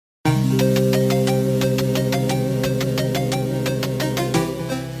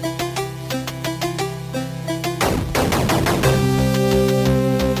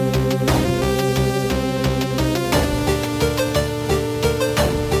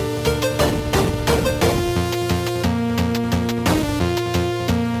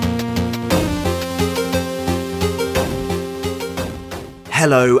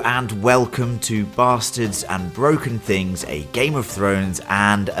Hello and welcome to Bastards and Broken Things, a Game of Thrones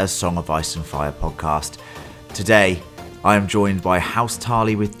and a Song of Ice and Fire podcast. Today, I am joined by House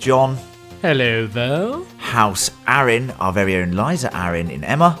Tarly with John. Hello there. House Arryn, our very own Liza Arryn in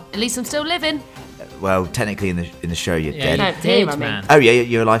Emma. At least I'm still living. Well, technically in the show you're dead. Dead, man. Oh yeah,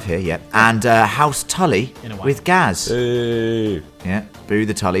 you're alive here, yeah. And House Tully with Gaz. Boo. Yeah, boo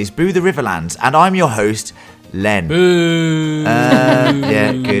the Tullys, boo the Riverlands. And I'm your host, Len. Boo.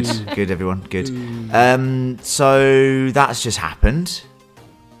 Yeah, good everyone, good. So that's just happened.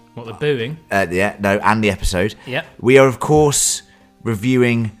 What, the booing? And the episode. Yep. We are, of course,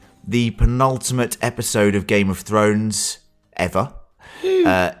 reviewing the penultimate episode of Game of Thrones ever,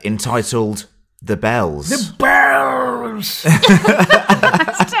 entitled The Bells. The bells!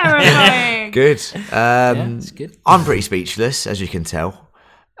 That's terrifying. Good. It's good. I'm pretty speechless, as you can tell.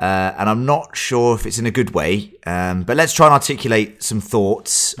 And I'm not sure if it's in a good way, but let's try and articulate some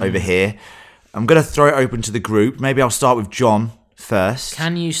thoughts over here. I'm going to throw it open to the group. Maybe I'll start with John first.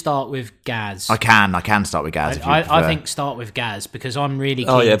 Can you start with Gaz? I can start with Gaz. I think start with Gaz because I'm really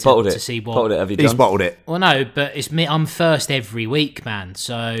keen to see what... Bottled it, have you He's done? bottled it. Well, no, but it's me. I'm first every week, man.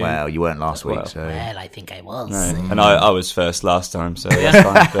 So Well, you weren't last week, so... Well, I think I was. No. And I was first last time, so that's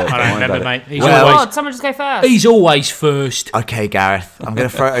fine. But I don't remember, mate. Oh God, someone just go first. He's always first. Okay, Gareth, I'm going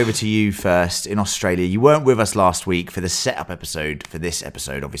to throw it over to you first in Australia. You weren't with us last week for the setup episode, for this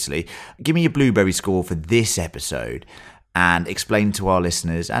episode, obviously. Give me your Blueberry score for this episode and explain to our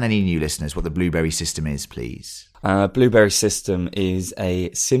listeners and any new listeners what the Blueberry system is, please. Blueberry system is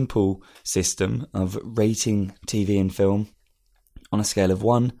a simple system of rating TV and film on a scale of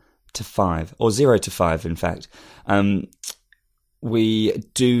 1 to 5, or 0 to 5, in fact. We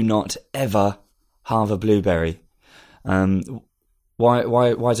do not ever halve a blueberry. Why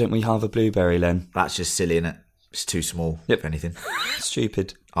don't we halve a blueberry, Len? That's just silly, innit? It's too small, if anything.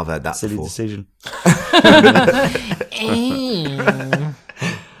 Stupid. I've heard that Silly before. decision.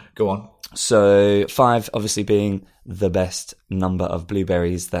 Go on. So 5 obviously being the best number of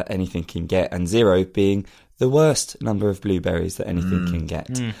blueberries that anything can get, and 0 being the worst number of blueberries that anything can get.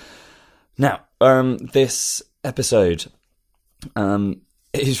 Now, this episode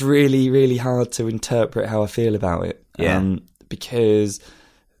is really, really hard to interpret how I feel about it. Yeah. Because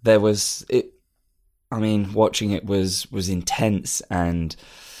there was it. I mean, watching it was intense and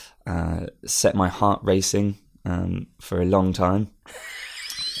set my heart racing for a long time.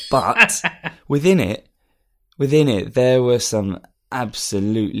 But within it, there were some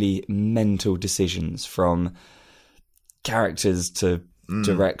absolutely mental decisions, from characters to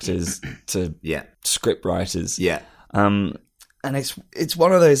directors to script writers. Yeah. And it's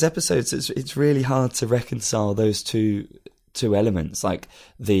one of those episodes. It's really hard to reconcile those two elements, like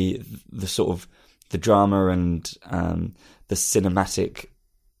the sort of the drama and the cinematic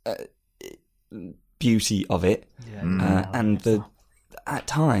beauty of it, and the at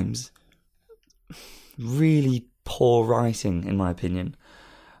times really poor writing, in my opinion.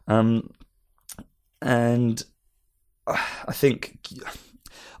 And I think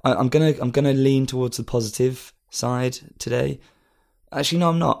I'm gonna lean towards the positive side today. Actually, no,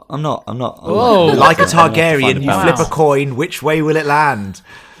 I'm not. Whoa. Like a Targaryen, you Wow. flip a coin, which way will it land?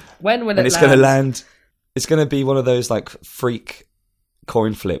 When will it And it's going to land. It's going to be one of those like freak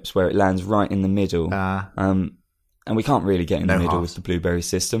coin flips where it lands right in the middle. And we can't really get in the middle halves. with the blueberry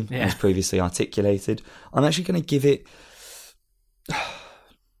system, as previously articulated. I'm actually going to give it.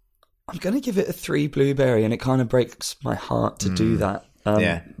 I'm going to give it a 3 blueberry, and it kind of breaks my heart to do that.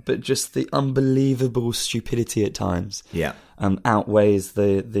 But just the unbelievable stupidity at times, outweighs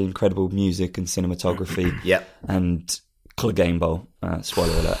the incredible music and cinematography. And Clegane Bowl,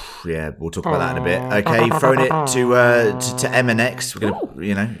 spoiler alert. Yeah, we'll talk about that in a bit. Okay, throwing it to Emma next. We're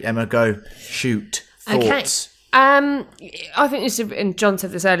gonna, Emma, go shoot. Thoughts. I think this, and John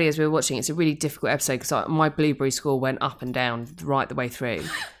said this earlier as we were watching, it's a really difficult episode because my blueberry score went up and down right the way through.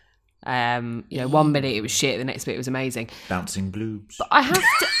 1 minute it was shit, the next bit it was amazing. Bouncing bloobs. But I have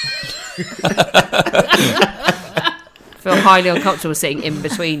to feel highly uncomfortable sitting in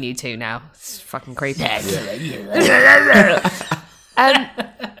between you two now. It's fucking creepy.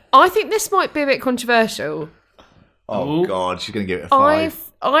 I think this might be a bit controversial. Oh God, she's gonna give it a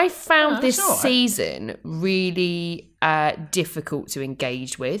 5. I found this all right. season really difficult to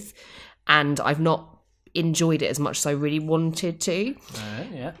engage with, and I've not enjoyed it as much as I really wanted to.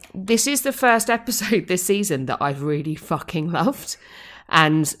 This is the first episode this season that I've really fucking loved.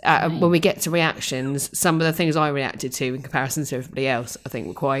 And when we get to reactions, some of the things I reacted to in comparison to everybody else, I think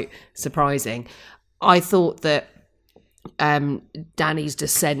were quite surprising. I thought that Danny's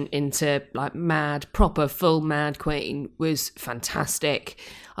descent into like full mad queen was fantastic.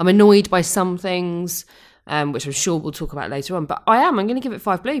 I'm annoyed by some things, which I'm sure we'll talk about later on, but I'm going to give it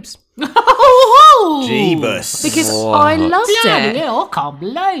 5 bloobs. Jeebus. Because I loved it. I can't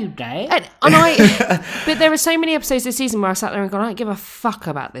believe that. But there are so many episodes this season where I sat there and gone, I don't give a fuck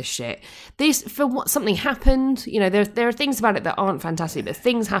about this shit. Something happened, there are things about it that aren't fantastic, but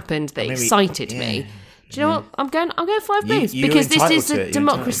things happened that excited me. Do you know what? I'm going 5 bloobs because this is a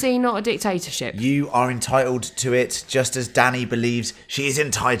democracy, not a dictatorship. You are entitled to it, just as Danny believes she is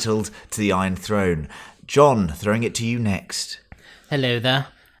entitled to the Iron Throne. John, throwing it to you next. Hello there.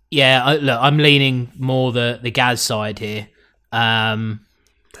 Yeah, look, I'm leaning more the Gaz side here. The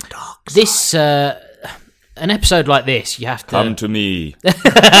dark side. This an episode like this, you have to come to me.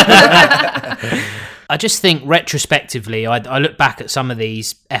 I just think retrospectively, I look back at some of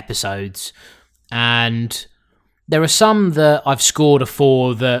these episodes, and there are some that I've scored a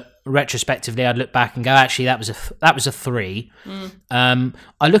 4 that retrospectively I'd look back and go, actually that was a 3.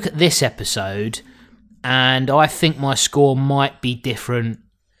 I look at this episode and I think my score might be different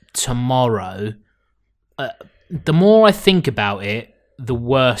tomorrow. The more I think about it, the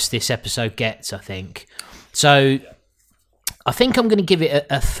worse this episode gets, I think. So I think I'm going to give it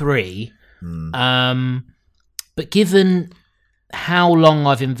a 3. But given how long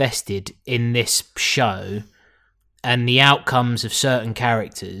I've invested in this show and the outcomes of certain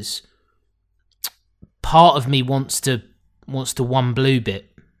characters, part of me wants to 1 blue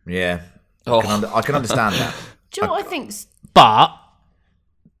bit. Yeah. I can understand that. Do you know what I think? But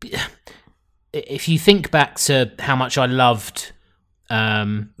if you think back to how much I loved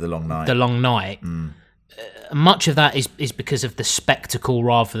The Long Night, much of that is because of the spectacle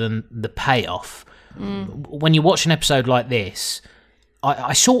rather than the payoff. When you watch an episode like this,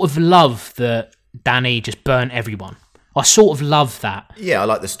 I sort of love that Danny just burnt everyone. I sort of love that. Yeah, I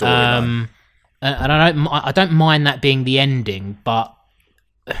like the storyline. And I don't mind that being the ending, but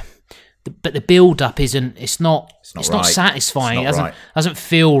the build up isn't. It's not satisfying. It doesn't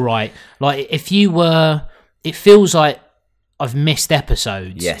feel right. Like it feels like I've missed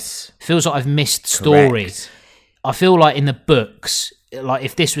episodes. Yes, it feels like I've missed stories. I feel like in the books, like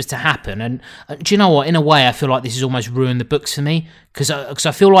if this was to happen, and do you know what? In a way, I feel like this has almost ruined the books for me because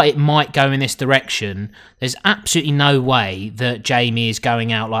I feel like it might go in this direction. There's absolutely no way that Jamie is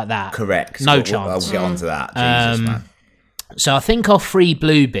going out like that. Correct. No chance. I'll get on to that. Jesus, man. So I think I'll free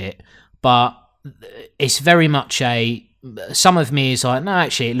blue bit, but it's very much some of me is like, no,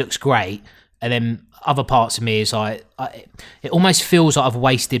 actually, it looks great, and then other parts of me is like, it almost feels like I've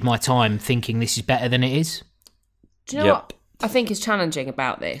wasted my time thinking this is better than it is. Do you know what I think is challenging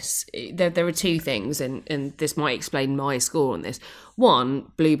about this? There are 2 things, and this might explain my score on this.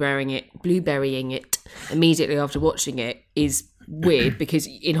 One, blueberrying it immediately after watching it is weird because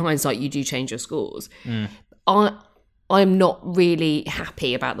in hindsight you do change your scores. I'm not really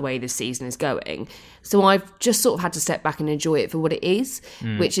happy about the way this season is going. So I've just sort of had to step back and enjoy it for what it is,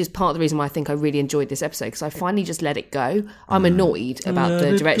 which is part of the reason why I think I really enjoyed this episode, because I finally just let it go. I'm annoyed about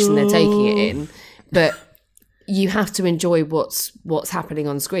the direction they're taking it in, but you have to enjoy what's happening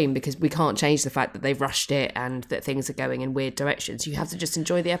on screen because we can't change the fact that they've rushed it and that things are going in weird directions. You have to just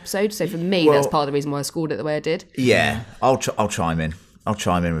enjoy the episode. So for me, that's part of the reason why I scored it the way I did. Yeah, I'll chime in. I'll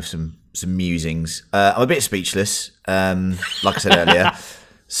chime in with some musings. I'm a bit speechless, like I said earlier.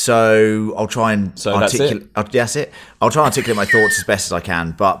 So I'll try and articulate. That's it. I'll try and articulate my thoughts as best as I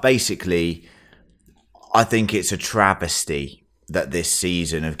can. But basically, I think it's a travesty that this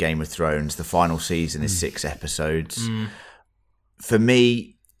season of Game of Thrones, the final season, is 6 episodes. For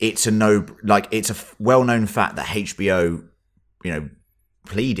me, it's a well-known fact that HBO,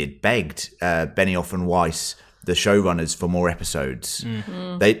 begged Benioff and Weiss, the showrunners, for more episodes.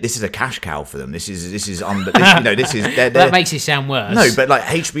 This is a cash cow for them. That makes it sound worse. No, but like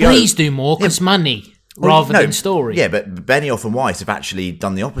HBO, please do more because money. Rather than story. Yeah, but Benioff and Weiss have actually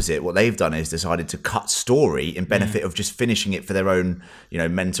done the opposite. What they've done is decided to cut story in benefit of just finishing it for their own,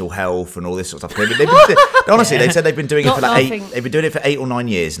 mental health and all this sort of stuff. Honestly, they said they've been doing it for they've been doing it for 8 or 9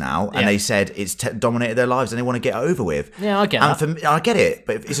 years now, and they said it's dominated their lives and they want to get it over with. Yeah, I get that. I get it,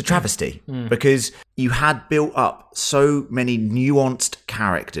 but it's a travesty because you had built up so many nuanced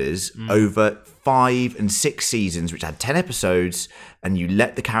characters over 5 and 6 seasons, which had 10 episodes, and you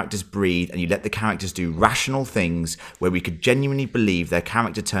let the characters breathe and you let the characters do rational things where we could genuinely believe their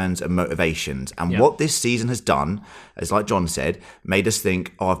character turns and motivations. And what this season has done, as like John said, made us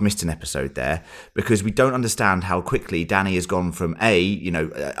think, I've missed an episode there, because we don't understand how quickly Danny has gone from a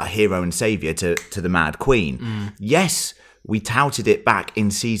hero and savior to the Mad Queen. Yes, we touted it back in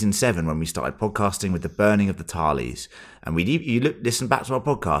season 7 when we started podcasting with the burning of the Tarleys. And listen back to our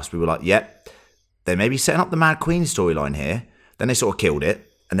podcast, we were like, yep, they may be setting up the Mad Queen storyline here. Then they sort of killed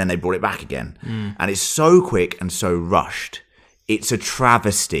it, and then they brought it back again. And it's so quick and so rushed. It's a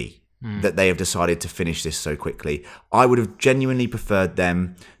travesty that they have decided to finish this so quickly. I would have genuinely preferred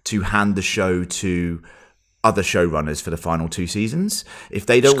them to hand the show to other showrunners for the final 2 seasons. If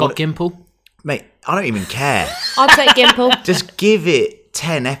they don't Scott Gimple? Mate, I don't even care. I'll take Gimple. Just give it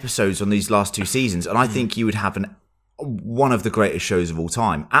 10 episodes on these last 2 seasons, and I think you would have one of the greatest shows of all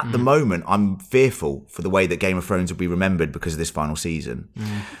time. At the moment, I'm fearful for the way that Game of Thrones will be remembered because of this final season.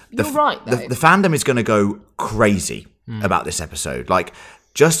 You're right, though. The fandom is going to go crazy about this episode. Like,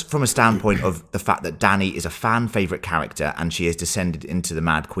 just from a standpoint of the fact that Dany is a fan favourite character and she has descended into the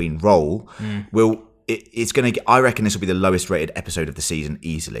Mad Queen role, it's going to. I reckon this will be the lowest rated episode of the season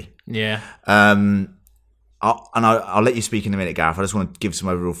easily. Yeah. I'll let you speak in a minute, Gareth. I just want to give some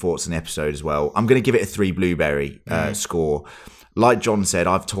overall thoughts on the episode as well. I'm going to give it a 3 blueberry score. Like John said,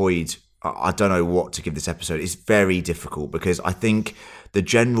 I've toyed. I don't know what to give this episode. It's very difficult because I think the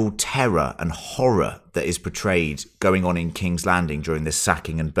general terror and horror that is portrayed going on in King's Landing during this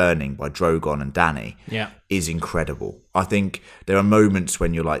sacking and burning by Drogon and Dany is incredible. I think there are moments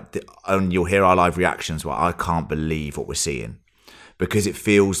when you're like, and you'll hear our live reactions where I can't believe what we're seeing. Because it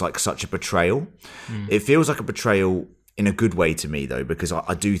feels like such a betrayal. It feels like a betrayal in a good way to me, though, because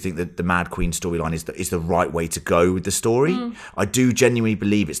I do think that the Mad Queen storyline is the right way to go with the story. I do genuinely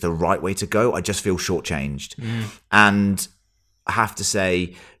believe it's the right way to go. I just feel shortchanged. And I have to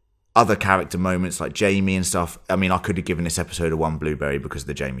say, other character moments like Jaime and stuff, I mean, I could have given this episode a 1 blueberry because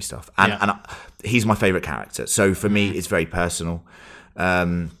of the Jaime stuff. And he's my favourite character. So for me, it's very personal.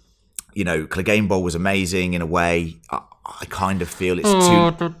 Clegane Bowl was amazing in a way. I kind of feel it's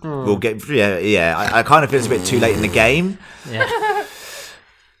too. We'll get I kind of feel it's a bit too late in the game. Yeah.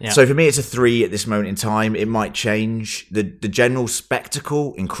 So for me, it's a 3 at this moment in time. It might change. The general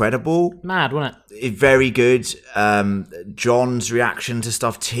spectacle, incredible, Mad, wasn't it? Very good. Jon's reaction to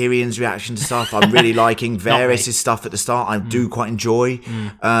stuff, Tyrion's reaction to stuff, I'm really liking. Varys' stuff at the start, I do quite enjoy.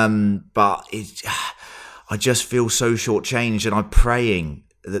 But I just feel so shortchanged, and I'm praying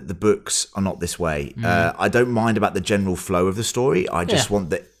that the books are not this way. I don't mind about the general flow of the story. I just want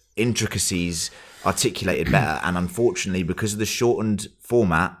the intricacies articulated better. And unfortunately, because of the shortened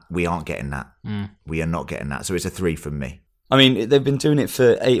format, we aren't getting that. We are not getting that. So it's a 3 from me. I mean, they've been doing it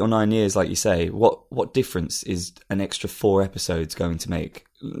for 8 or 9 years, like you say. What difference is an extra 4 episodes going to make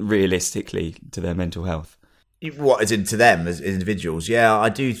realistically to their mental health? What is into them as individuals? Yeah, I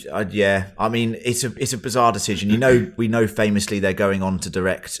do. I mean, it's a bizarre decision. We know famously they're going on to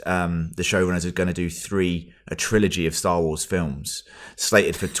direct. The showrunners are going to do a trilogy of Star Wars films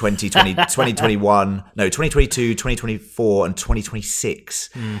slated for 2020, 2021, 2022, 2024, and 2026.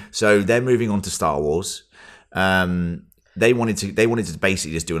 So they're moving on to Star Wars. They wanted to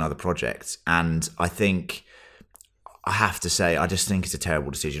basically just do another project, and I think. I have to say, I just think it's a terrible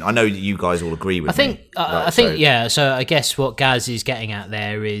decision. I know that you guys all agree with me. I think, yeah. So I guess what Gaz is getting at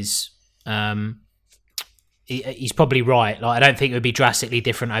there is, he's probably right. Like, I don't think it would be drastically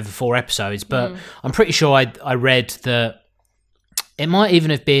different over 4 episodes, but I'm pretty sure I read that it might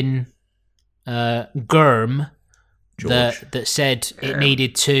even have been Gurm that said it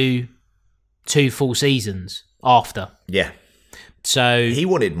needed two full seasons after. Yeah. So he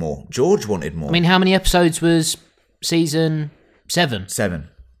wanted more. George wanted more. I mean, how many episodes was season 7? 7.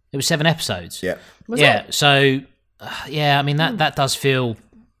 It was 7 episodes. Yeah. So, I mean, that does feel...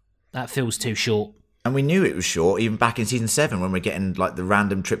 That feels too short. And we knew it was short, even back in season 7, when we're getting, like, the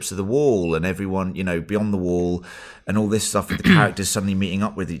random trips to the wall and everyone, beyond the wall and all this stuff with the characters suddenly meeting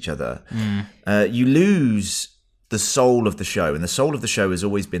up with each other. You lose the soul of the show, and the soul of the show has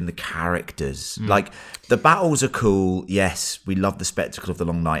always been the characters. Like, the battles are cool. Yes, we love the spectacle of the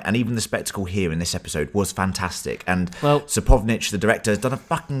long night, and even the spectacle here in this episode was fantastic. And Sapovnich, the director, has done a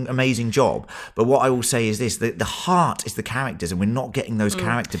fucking amazing job. But what I will say is this: the heart is the characters, and we're not getting those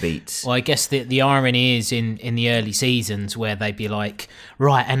character beats. Well, I guess the irony is in the early seasons where they'd be like,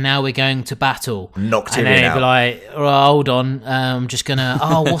 right, and now we're going to battle. Knock Tyrion and then they'd out. be like, oh, hold on, I'm just gonna.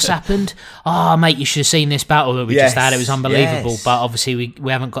 Oh, what's happened? Oh, mate, you should have seen this battle that we just had. It was unbelievable. Yes. But obviously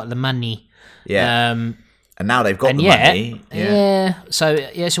we haven't got the money. Yeah. And now they've got the money. So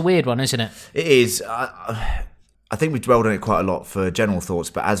it's a weird one, isn't it? It is. I think we've dwelled on it quite a lot for general thoughts,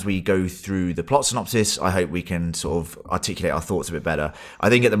 but as we go through the plot synopsis, I hope we can sort of articulate our thoughts a bit better. I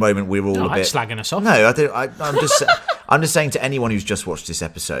think at the moment we're all a bit slagging us off. No, I'm just. I'm just saying to anyone who's just watched this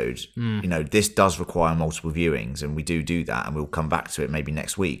episode, this does require multiple viewings, and we do that, and we'll come back to it maybe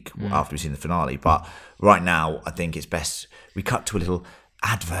next week after we've seen the finale. But right now, I think it's best we cut to a little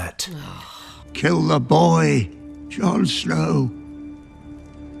advert. Kill the boy, Jon Snow.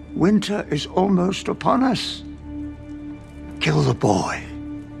 Winter is almost upon us. Kill the boy,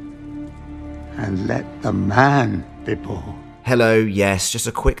 and let the man be born. Hello, yes, just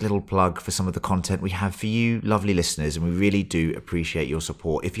a quick little plug for some of the content we have for you, lovely listeners, and we really do appreciate your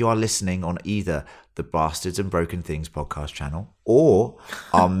support. If you are listening on either the Bastards and Broken Things podcast channel or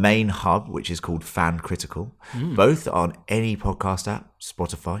our main hub, which is called Fan Critical, both on any podcast app,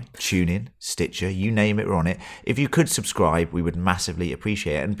 Spotify, TuneIn, Stitcher, you name it, we're on it. If you could subscribe, we would massively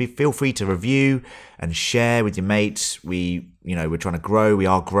appreciate it. And feel free to review and share with your mates. We're trying to grow. We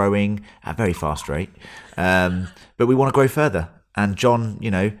are growing at a very fast rate. But we want to grow further. And John,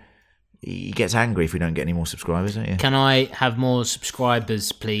 he gets angry if we don't get any more subscribers, don't you? Can I have more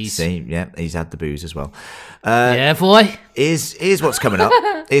subscribers, please? See, yeah, he's had the booze as well. Yeah, boy. Here's what's coming up.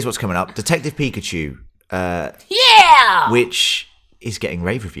 Detective Pikachu. Which is getting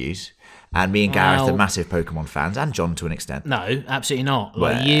rave reviews. And me and Gareth are massive Pokemon fans, and John to an extent. No, absolutely not.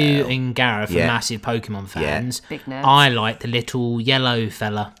 You and Gareth are massive Pokemon fans. Big nerds. I like the little yellow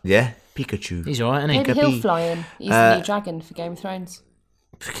fella. Yeah, Pikachu. He's all right, isn't he? Maybe he'll fly in. He's the new dragon for Game of Thrones.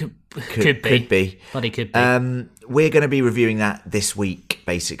 Could Could be. Bloody could be. We're going to be reviewing that this week,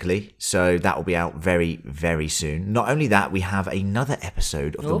 basically. So that will be out very, very soon. Not only that, we have another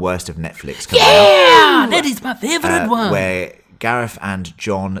episode of The Worst of Netflix coming out. Yeah, that is my favourite one. Where Gareth and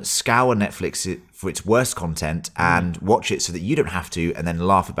John scour Netflix for its worst content and watch it so that you don't have to, and then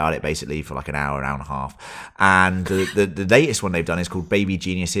laugh about it basically for like an hour and a half. And the latest one they've done is called Baby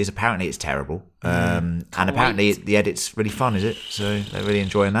Geniuses. Apparently it's terrible. And apparently the edit's really fun, is it? So they're really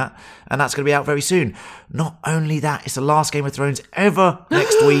enjoying that. And that's going to be out very soon. Not only that, it's the last Game of Thrones ever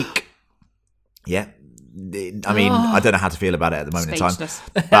next week. Yeah. I mean, I don't know how to feel about it at the moment in time.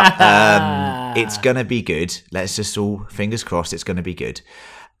 But it's going to be good. Let's just all, fingers crossed, it's going to be good.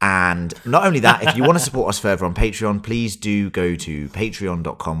 And not only that, if you want to support us further on Patreon, please do go to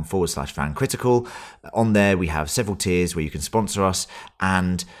patreon.com/fancritical. On there, we have several tiers where you can sponsor us.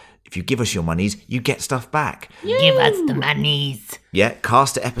 And if you give us your monies, you get stuff back. Give us the monies. Yeah,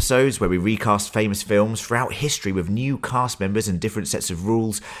 caster episodes where we recast famous films throughout history with new cast members and different sets of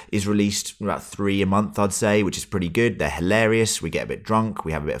rules is released about 3 a month, I'd say, which is pretty good. They're hilarious. We get a bit drunk.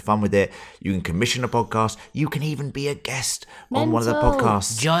 We have a bit of fun with it. You can commission a podcast. You can even be a guest on one of the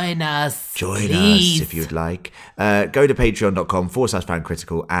podcasts. Join us. Join please. us if you'd like. Go to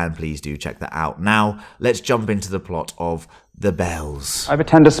patreon.com/fancritical and please do check that out. Now, let's jump into the plot of The Bells. I've a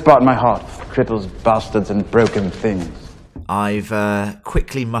tender spot in my heart for Crittles, Bastards, and Broken Things. I've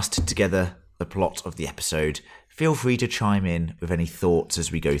quickly mustered together the plot of the episode. Feel free to chime in with any thoughts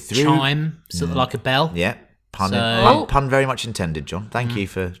as we go through. Chime, sort of like a bell. Yeah. Pun very much intended, John. Thank you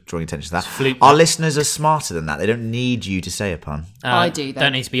for drawing attention to that. Our listeners are smarter than that. They don't need you to say a pun. I do, though.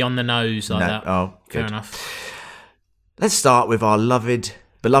 Don't need to be on the nose like that. Oh, good. Fair enough. Let's start with our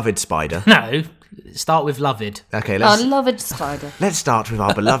beloved spider. No, start with loved. Okay, Our loved spider. let's start with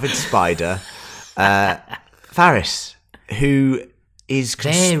our beloved spider, Varys, who is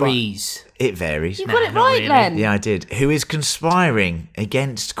Varies. It varies. You got it not right, really. Len. Yeah, I did. Who is conspiring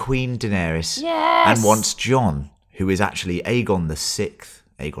against Queen Daenerys Yes. and wants Jon, who is actually Aegon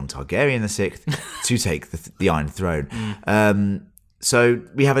Targaryen VI, to take the Iron Throne. So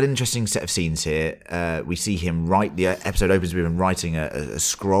we have an interesting set of scenes here. We see him the episode opens with him writing a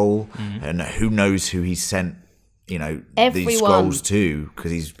scroll, and who knows who he's sent, Everyone. these scrolls to,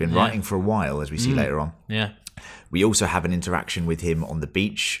 because he's been writing for a while, as we see later on. Yeah. We also have an interaction with him on the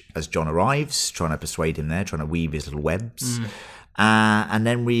beach as Jon arrives, trying to persuade him there, trying to weave his little webs. And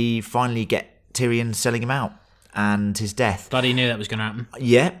then we finally get Tyrion selling him out and his death. Bloody knew that was going to happen.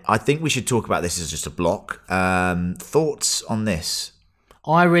 Yeah, I think we should talk about this as just a block. Thoughts on this?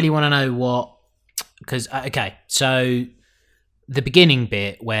 I really want to know what... Because, okay, so the beginning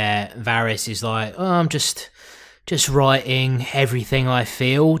bit where Varys is like, I'm just writing everything I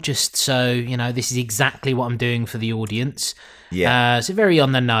feel, just so, this is exactly what I'm doing for the audience. Yeah. So very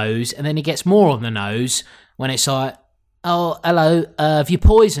on the nose, and then he gets more on the nose when it's like, oh, hello, have you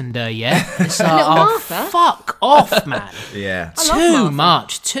poisoned her yet? It's like, oh, Martha. fuck off, man. Yeah. Too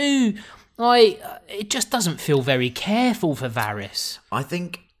much, it just doesn't feel very careful for Varys. I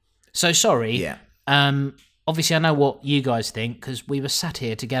think... So, sorry. Yeah. Obviously, I know what you guys think, because we were sat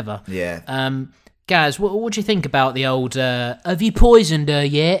here together. Yeah. Gaz, what do you think about the old, have you poisoned her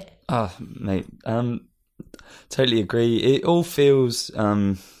yet? Oh, mate, totally agree. It all feels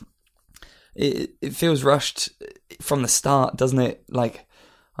it feels rushed from the start, doesn't it? Like,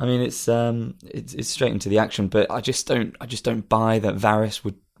 I mean, it's straight into the action, but I just don't buy that Varys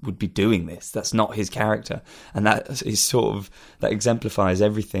would be doing this. That's not his character, and that is sort of, that exemplifies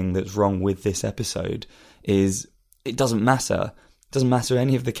everything that's wrong with this episode. Is it doesn't matter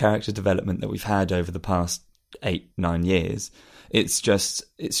any of the character development that we've had over the past 8-9 years. It's just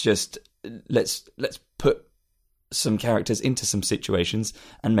let's put some characters into some situations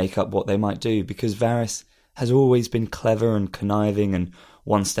and make up what they might do, because Varys has always been clever and conniving and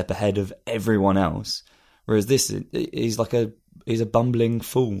one step ahead of everyone else, whereas this, he's a bumbling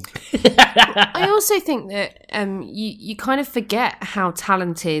fool. I also think that you kind of forget how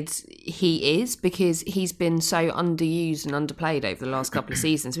talented he is, because he's been so underused and underplayed over the last couple of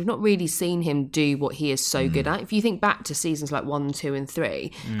seasons. We've not really seen him do what he is so good at. If you think back to seasons like 1, 2 and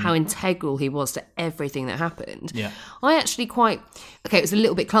 3, how integral he was to everything that happened. Yeah. I actually it was a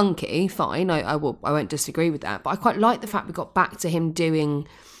little bit clunky, fine, I won't disagree with that, but I quite like the fact we got back to him doing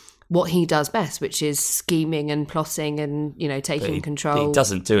what he does best, which is scheming and plotting and, taking control. He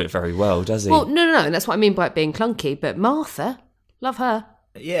doesn't do it very well, does he? Well, no, and that's what I mean by it being clunky. But Martha, love her.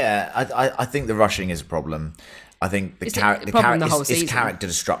 Yeah, I think the rushing is a problem. I think the character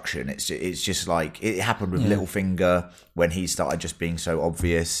destruction. It's just like it happened with Littlefinger when he started just being so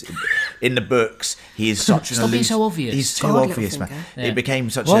obvious. In the books, he is such an Stop being so obvious. He's too obvious, man. Yeah. It became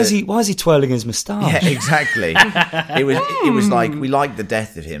such. Why is he twirling his moustache? Yeah, exactly. It was like we liked the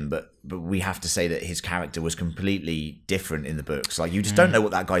death of him, but we have to say that his character was completely different in the books. Like, you just don't know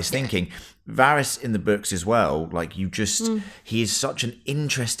what that guy's thinking. Varys in the books as well, like, he is such an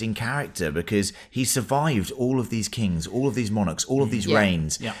interesting character because he survived all of these kings, all of these monarchs, all of these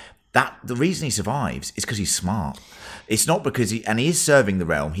reigns. Yeah. The reason he survives is because he's smart. It's not because he is serving the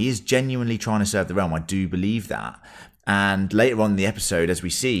realm. He is genuinely trying to serve the realm. I do believe that. And later on in the episode, as we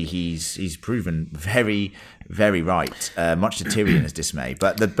see, he's proven very, very right, much to Tyrion's dismay.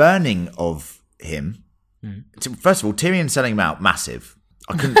 But the burning of him, first of all, Tyrion selling him out, massive.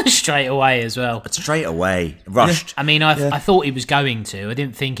 I couldn't straight away as well. Straight away, rushed. I mean, I thought he was going to. I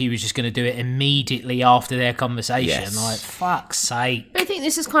didn't think he was just going to do it immediately after their conversation. Yes. Like, fuck's sake. But I think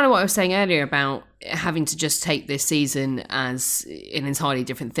this is kind of what I was saying earlier about having to just take this season as an entirely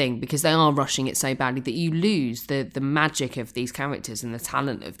different thing, because they are rushing it so badly that you lose the magic of these characters and the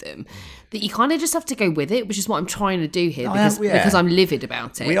talent of them, that you kind of just have to go with it, which is what I'm trying to do here, because I'm livid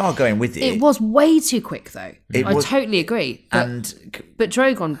about it. We are going with it. It was way too quick, though. I totally agree. But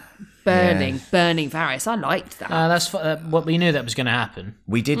Drogon burning Varys, I liked that. That's what we knew that was going to happen.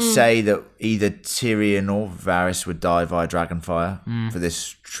 We did say that either Tyrion or Varys would die via dragonfire for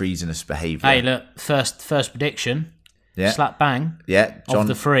this treasonous behaviour. Hey, look, first prediction. Yeah. Slap bang. Yeah, John, of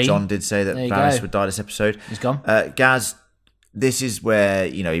the three. John did say that Varys would die this episode. He's gone. Gaz, this is where,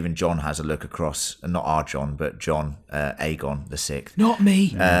 even John has a look across, not our John, but John, Aegon the Sixth. Not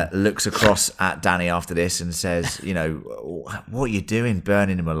me. Looks across at Dany after this and says, what are you doing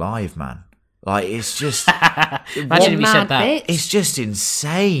burning him alive, man? Like, it's just... Imagine if he said that. Bitch. It's just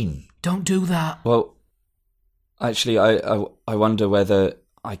insane. Don't do that. Well, actually, I wonder whether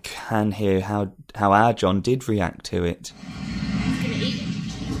I can hear how our John did react to it.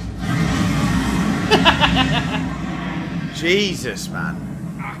 Jesus, man.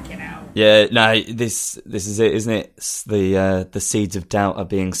 Yeah, no, this is it, isn't it? It's the seeds of doubt are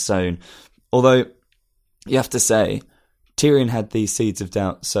being sown. Although, you have to say, Tyrion had these seeds of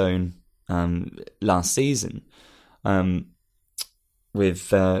doubt sown last season,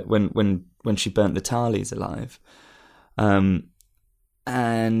 with when she burnt the Tarleys alive,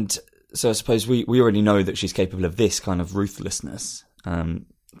 and so I suppose we already know that she's capable of this kind of ruthlessness.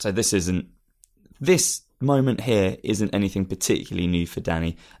 So this moment here isn't anything particularly new for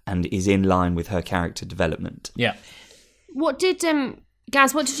Dany, and is in line with her character development. Yeah. What did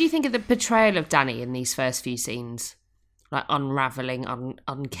Gaz? What did you think of the portrayal of Dany in these first few scenes? Like unraveling,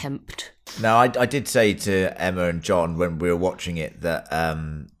 unkempt. No, I did say to Emma and John when we were watching it that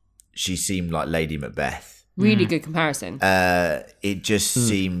she seemed like Lady Macbeth. Really good comparison. It just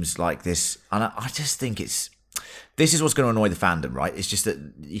seems like this, and I just think this is what's going to annoy the fandom, right? It's just that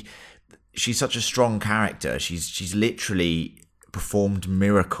she's such a strong character. She's literally performed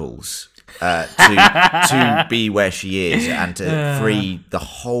miracles to be where she is and to free the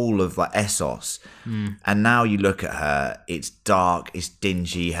whole of like Essos. And now you look at her, it's dark, it's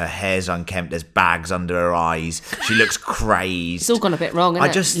dingy, her hair's unkempt, there's bags under her eyes, she looks crazed. It's all gone a bit wrong, isn't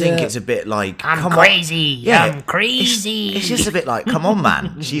I just think it's a bit like, I'm crazy. I'm crazy. It's just a bit like, come on,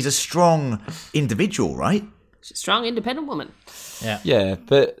 man. She's a strong individual, right? She's a strong, independent woman. Yeah,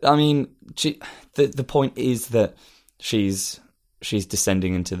 but I mean, the point is that she's she's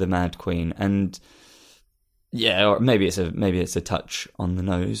descending into the Mad Queen, and yeah, or maybe it's a touch on the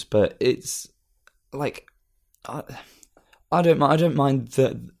nose, but it's like I don't mind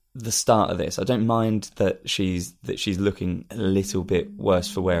the start of this. I don't mind that she's looking a little bit worse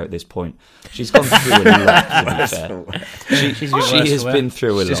for wear at this point. She's gone through a lot. To be fair. She has been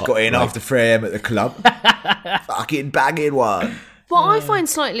through a lot. Just got in after 3 a.m. at the club. Fucking bagging one. What I find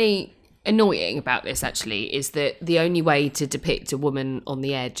slightly annoying about this, actually, is that the only way to depict a woman on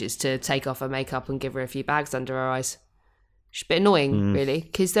the edge is to take off her makeup and give her a few bags under her eyes. It's a bit annoying, really,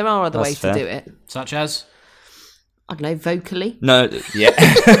 because there are other ways to do it. Such as? I don't know, vocally. No,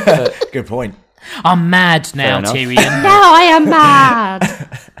 yeah, good point. I'm mad now, Tyrion. Now I am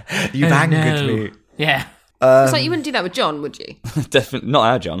mad. You've angered me. Yeah. It's like you wouldn't do that with John, would you? definitely not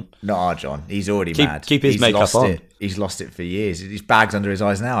our John. Not our John. He's already mad. Keep his He's makeup lost on. It. He's lost it for years. He's bags under his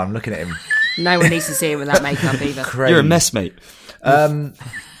eyes now. I'm looking at him. No one needs to see him with that makeup either. Crazy. You're a mess, mate.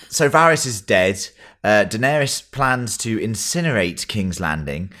 So Varys is dead. Daenerys plans to incinerate King's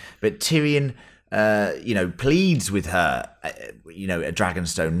Landing, but Tyrion, pleads with her, at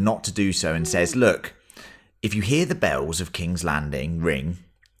Dragonstone, not to do so, and says, "Look, if you hear the bells of King's Landing ring,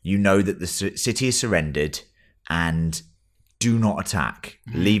 you know that the city is surrendered, and do not attack.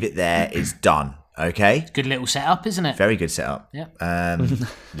 Leave it there. It's done. Okay." Good little setup, isn't it? Very good setup. Yeah.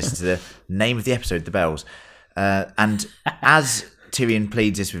 Listen to the name of the episode, The Bells. And as Tyrion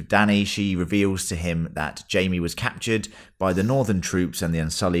pleads this with Dany, she reveals to him that Jaime was captured by the Northern troops and the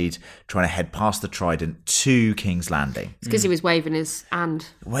Unsullied, trying to head past the Trident to King's Landing. It's because he was waving his hand.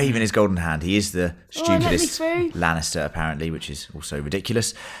 Waving his golden hand. He is the let me stupidest through. Lannister, apparently, which is also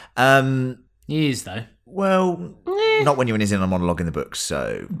ridiculous. He is, though. Well, not when you're in his inner monologue in the books,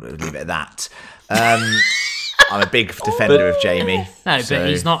 so we'll leave it at that. I'm a big defender of Jaime. No, so- but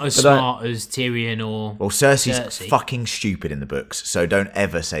he's not as smart as Tyrion or... Well, Cersei's Cersei. fucking stupid in the books, so don't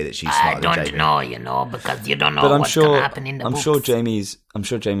ever say that she's smarter than Jaime. because you don't know But I'm sure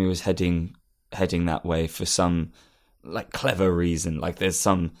Jaime was heading that way for some like clever reason. Like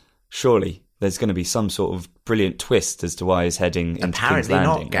surely there's going to be some sort of brilliant twist as to why he's heading into King's Apparently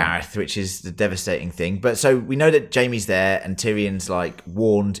Landing. not, Gareth, which is the devastating thing. But so we know that Jaime's there, and Tyrion's like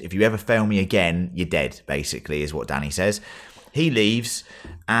warned, if you ever fail me again, you're dead, basically, is what Dany says. He leaves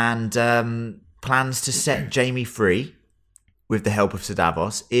and plans to set Jaime free with the help of Sir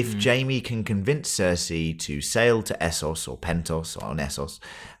Davos if Jaime can convince Cersei to sail to Essos or Pentos or Nessos.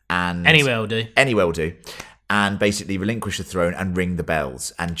 And Anywhere will do. Anywhere will do. And basically relinquish the throne and ring the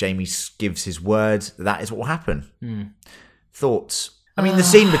bells. And Jaime gives his word that is what will happen. Thoughts? I mean, the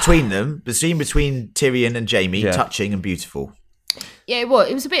scene between them, the scene between Tyrion and Jaime, touching and beautiful. Yeah, it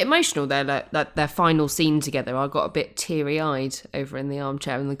was a bit emotional there, like their final scene together. I got a bit teary-eyed over in the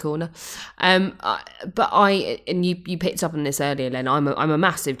armchair in the corner. And you picked up on this earlier, Len. I'm a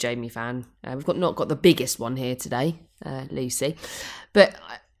massive Jaime fan. We've not got the biggest one here today, Lucy, but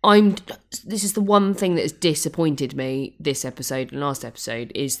this is the one thing that has disappointed me this episode and last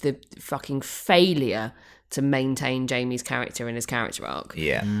episode is the fucking failure to maintain Jaime's character and his character arc.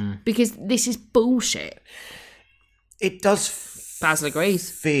 Yeah. Because this is bullshit. It does Basil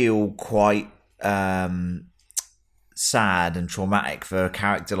agrees. feel quite sad and traumatic for a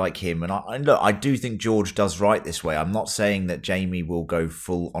character like him. And I do think George does write this way. I'm not saying that Jaime will go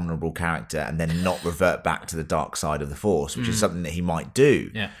full honourable character and then not revert back to the dark side of the Force, which is something that he might do.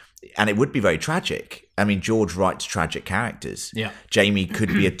 Yeah. And it would be very tragic. I mean, George writes tragic characters. Yeah. Jaime could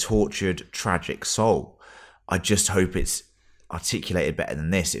be a tortured, tragic soul. I just hope it's articulated better than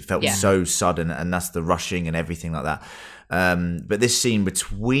this. It felt so sudden, and that's the rushing and everything like that. But this scene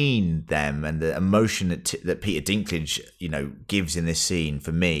between them and the emotion that Peter Dinklage, gives in this scene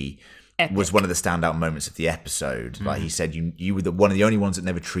for me was one of the standout moments of the episode. Like he said, you were one of the only ones that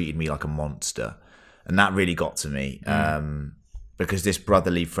never treated me like a monster, and that really got to me. Because this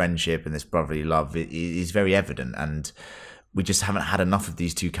brotherly friendship and this brotherly love is very evident, and we just haven't had enough of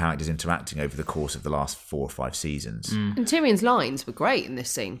these two characters interacting over the course of the last 4 or 5 seasons. And Tyrion's lines were great in this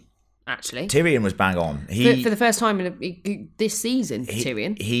scene, actually. Tyrion was bang on. For the first time in this season,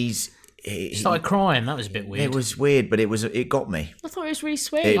 Tyrion. He started crying. That was a bit weird. It was weird, but it got me. I thought it was really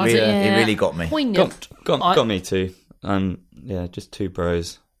sweet. It really got me. Poignant. Got me too. Just two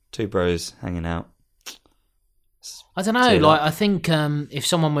bros hanging out. I don't know. I think if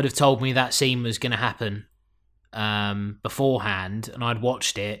someone would have told me that scene was going to happen beforehand, and I'd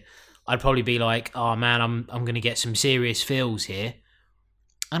watched it, I'd probably be like, "Oh man, I'm going to get some serious feels here,"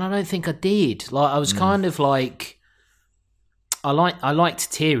 and I don't think I did. I was kind of like, I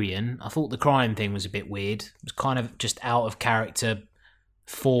liked Tyrion. I thought the crying thing was a bit weird. It was kind of just out of character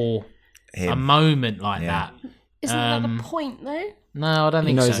for Him. a moment like that. Isn't that the point, though? No, I don't He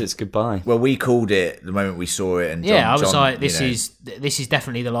think knows so. it's goodbye. Well, we called it the moment we saw it, and Yeah, I was John, like, this you know, is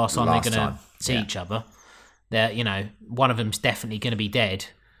definitely the last time Last they're going time, to see yeah. each other. They're, one of them's definitely going to be dead.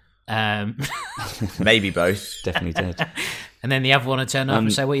 maybe both. Definitely did. And then the other one would turn up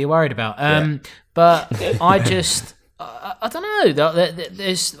and say, what are you worried about? But I just, I don't know.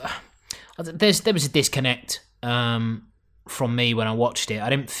 There was a disconnect from me when I watched it. I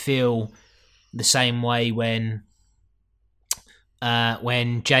didn't feel the same way when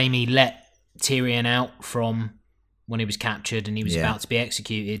Jaime let Tyrion out from when he was captured and he was about to be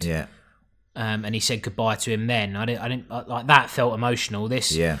executed. Yeah. And he said goodbye to him then. I didn't like that. Felt emotional.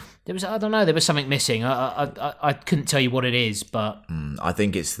 There was, I don't know, there was something missing. I couldn't tell you what it is, but I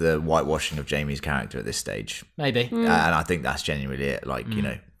think it's the whitewashing of Jaime's character at this stage, maybe. and I think that's genuinely it. Like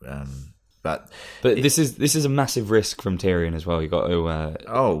but this is a massive risk from Tyrion as well. You got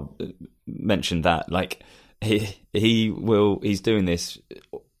to mention that. Like he's doing this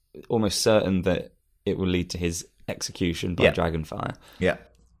almost certain that it will lead to his execution by Dragonfire. Yeah.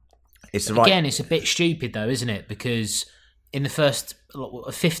 It's the right. Again, it's a bit stupid though, isn't it? Because in the first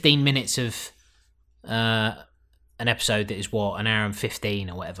 15 minutes of an episode that is an hour and 15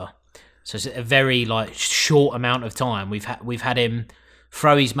 or whatever, so it's a very short amount of time. We've had him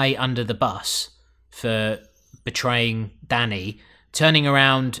throw his mate under the bus for betraying Dany, turning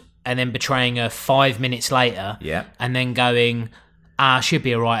around and then betraying her 5 minutes later, and then going, she'll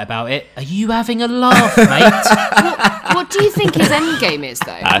be alright about it. Are you having a laugh, mate? What do you think his end game is,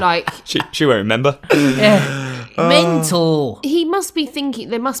 though? She won't remember. Mental. He must be thinking.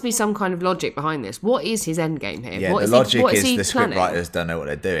 There must be some kind of logic behind this. What is his end game here? Yeah, what the is logic what is he the script planning? writers don't know what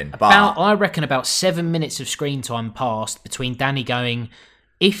they're doing. But I reckon about 7 minutes of screen time passed between Dany going,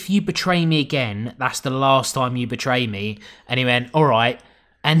 if you betray me again, that's the last time you betray me. And he went, all right.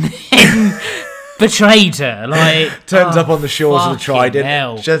 And then betrayed her. Turns up on the shores of the Trident.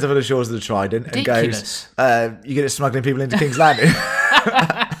 Hell. Turns up on the shores of the Trident Ridiculous. and goes, "You get it smuggling people into King's Landing."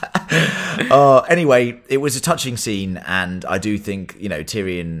 Anyway, it was a touching scene, and I do think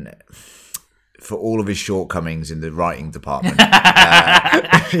Tyrion, for all of his shortcomings in the writing department,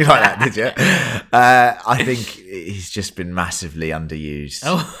 you like that, did you? I think he's just been massively underused.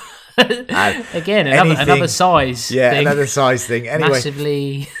 Again, another size thing. Yeah, another size thing. Anyway,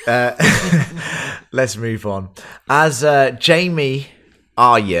 massively. Let's move on. As Jaime,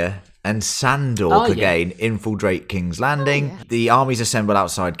 Arya, and Sandor Clegane infiltrate King's Landing, the armies assemble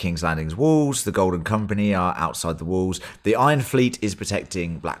outside King's Landing's walls. The Golden Company are outside the walls. The Iron Fleet is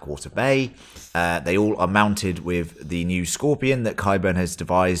protecting Blackwater Bay. They all are mounted with the new Scorpion that Qyburn has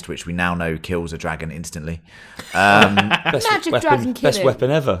devised, which we now know kills a dragon instantly. Magic dragon killing. Best weapon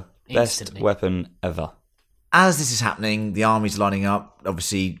ever. Instantly. Best weapon ever. As this is happening, the army's lining up.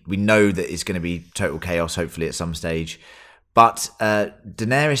 Obviously, we know that it's going to be total chaos, hopefully, at some stage. But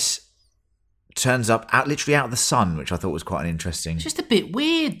Daenerys turns up literally out of the sun, which I thought was quite an interesting... Just a bit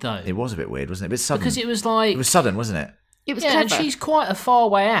weird, though. It was a bit weird, wasn't it? A bit sudden. Because it was like... It was sudden, wasn't it? It was and clever. she's quite a far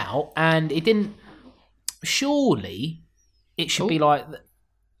way out, and it didn't... Surely, it should be like...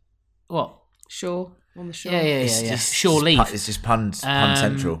 What? Shore on the shore. Yeah. Just, Surely. It's just pun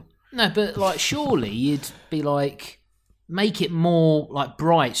central. No, but surely you'd be make it more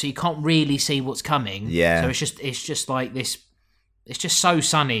bright so you can't really see what's coming. Yeah. So it's just like this. It's just so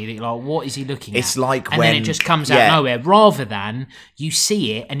sunny that you're like, what is he looking at? It's like and when... then it just comes out of nowhere, rather than you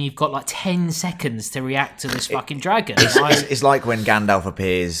see it and you've got 10 seconds to react to this fucking dragon. It's like when Gandalf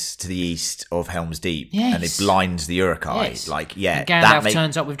appears to the east of Helm's Deep and it blinds the Uruk-hai. Yes. And Gandalf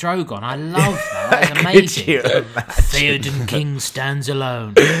turns up with Drogon. I love that. That's amazing. Could you imagine? Theoden King stands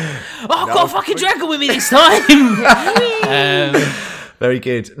alone. I've got a fucking dragon with me this time. Very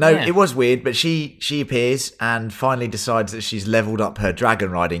good. No, Yeah. it was weird, but she appears and finally decides that she's leveled up her dragon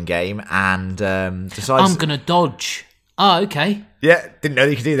riding game and decides... I'm going to dodge. Oh, okay. Yeah, didn't know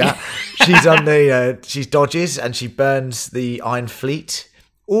you could do that. She's on the... she dodges and she burns the Iron Fleet,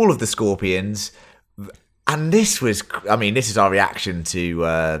 all of the Scorpions. And this was... I mean, this is our reaction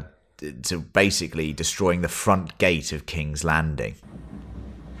to basically destroying the front gate of King's Landing.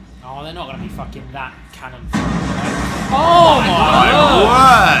 Oh, they're not going to be fucking that cannon. Oh my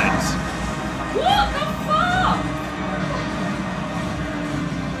Word! What the fuck?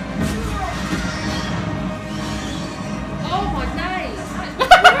 Oh my days!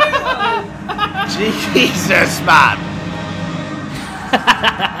 Jesus, man!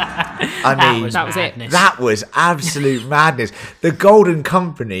 I mean, That was it. madness. that was absolute madness. The Golden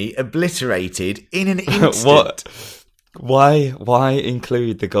Company obliterated in an instant. What? Why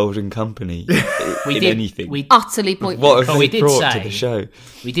include the Golden Company in anything? Utterly pointless. What have we they did brought say- to the show?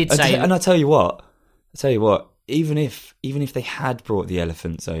 We did say... And I tell you what, even if they had brought the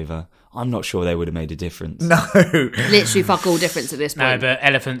elephants over, I'm not sure they would have made a difference. No. Literally fuck all difference at this No, point. but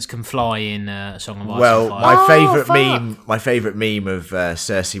elephants can fly in Song of Ice Well, and Fire. my favourite meme of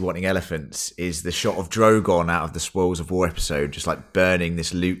Cersei wanting elephants is the shot of Drogon out of the Spoils of War episode, just like burning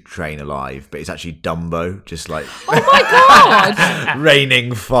this loot train alive, but it's actually Dumbo, just like Oh my god!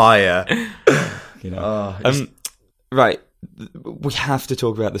 raining fire. You know. Right, we have to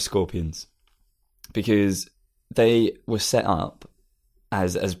talk about the scorpions because they were set up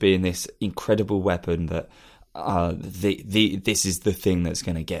as being this incredible weapon that this is the thing that's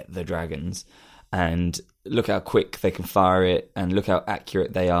going to get the dragons. And look how quick they can fire it, and look how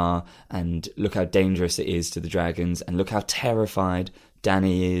accurate they are, and look how dangerous it is to the dragons, and look how terrified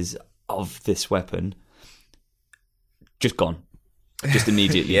Dany is of this weapon. Just gone. Just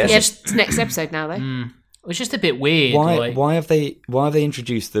immediately. Yeah. Yeah, it's next episode now, though. It's just a bit weird. Why have they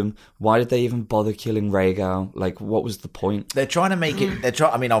introduced them? Why did they even bother killing Rhaegal? Like, what was the point? They're trying to make it.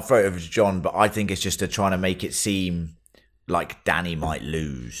 I mean, I'll throw it over to John, but I think it's just they're trying to make it seem like Dany might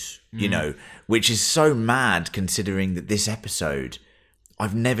lose. You know, which is so mad considering that this episode,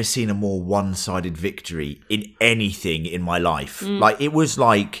 I've never seen a more one-sided victory in anything in my life. It was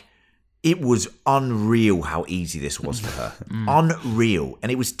unreal how easy this was for her. Unreal,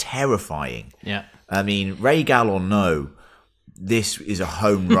 and it was terrifying. Yeah. I mean, Rhaegal or no, this is a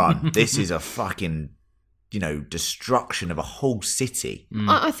home run. This is a fucking, destruction of a whole city.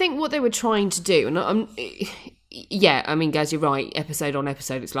 I think what they were trying to do, and I mean, Gaz, you're right, episode on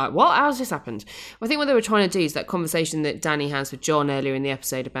episode, it's like, what? How's this happened? I think what they were trying to do is that conversation that Dany has with Jon earlier in the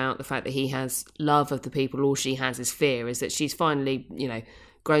episode about the fact that he has love of the people, all she has is fear, is that she's finally,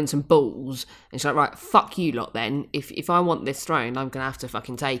 grown some balls, and she's like, right, fuck you lot then. If I want this throne, I'm gonna have to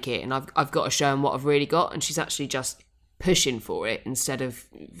fucking take it, and I've got to show them what I've really got. And she's actually just pushing for it instead of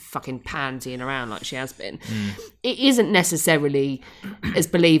fucking pansying around like she has been. It isn't necessarily as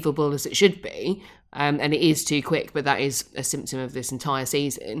believable as it should be, and it is too quick, but that is a symptom of this entire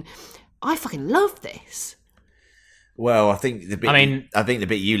season. I fucking love this. Well, I think the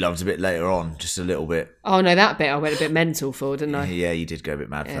bit you loved a bit later on, just a little bit. Oh no, that bit I went a bit mental for, didn't I? Yeah, you did go a bit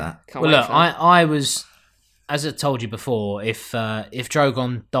mad for that. Can't Well, wait look, for that. I was, as I told you before, if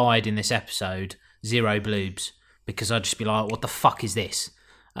Drogon died in this episode, 0 bloobs, because I'd just be like, what the fuck is this?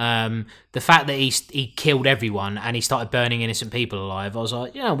 The fact that he killed everyone and he started burning innocent people alive, I was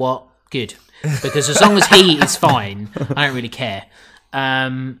like, you know what, good, because as long as he is fine, I don't really care.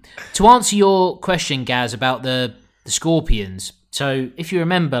 To answer your question, Gaz, about the scorpions, so if you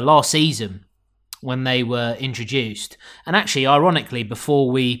remember last season when they were introduced, and actually ironically before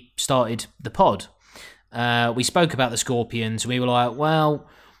we started the pod, we spoke about the scorpions. We were like, well,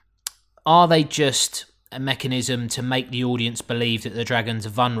 are they just a mechanism to make the audience believe that the dragons are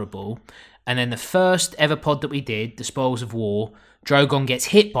vulnerable? And then the first ever pod that we did, the Spoils of War, Drogon gets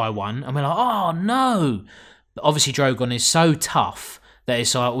hit by one, and we're like, oh no. But obviously Drogon is so tough that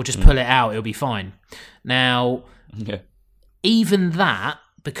it's like, we'll just pull it out, it'll be fine. Now, even that,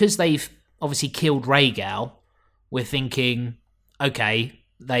 because they've obviously killed Rhaegal, we're thinking, okay,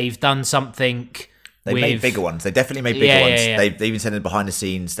 they've done something. They made bigger ones. They definitely made bigger ones. Yeah. They even said in behind the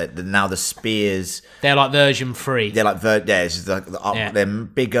scenes that now the spears, They're like version 3. they're like it's just like they're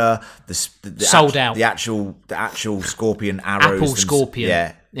bigger. The Sold out. The actual scorpion arrows. Apple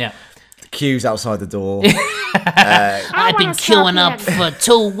scorpion. Yeah. The queues outside the door. I've been queuing up for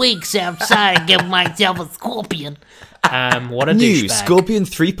 2 weeks outside to get myself a scorpion. What a New douchebag. Scorpion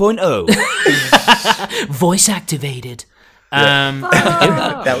 3.0. Voice activated.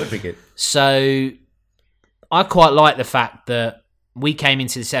 That would be good. So I quite like the fact that we came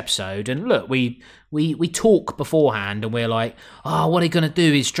into this episode and look, we talk beforehand and we're like, oh, what are they going to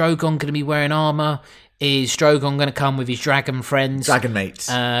do? Is Drogon going to be wearing armour? Is Drogon going to come with his dragon friends? Dragon mates.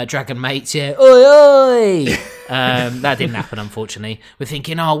 Dragon mates, yeah. Oi, oi! That didn't happen, unfortunately. We're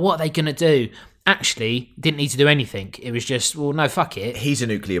thinking, oh, what are they going to do? Actually, didn't need to do anything. It was just, well, no, fuck it. He's a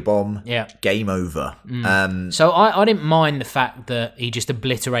nuclear bomb. Yeah. Game over. So I didn't mind the fact that he just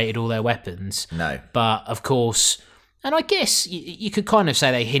obliterated all their weapons. No. But, of course, and I guess you could kind of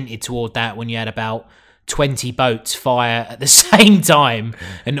say they hinted toward that when you had about 20 boats fire at the same time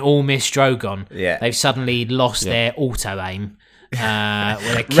and all miss Drogon. Yeah. They've suddenly lost their auto-aim. Where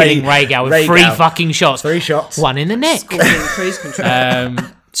they're killing Rhaegal with 3 fucking shots. 3 shots. 1 in the neck. Scorpion cruise control.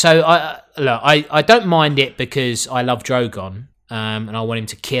 So I don't mind it because I love Drogon, and I want him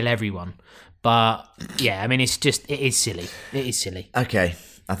to kill everyone. But yeah, I mean, it is silly. It is silly. Okay,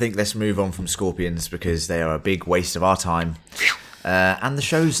 I think let's move on from scorpions because they are a big waste of our time and the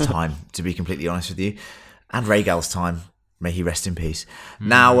show's time, to be completely honest with you, and Rhaegal's time. May he rest in peace.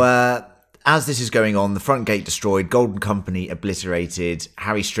 Now, as this is going on, the front gate destroyed, Golden Company obliterated,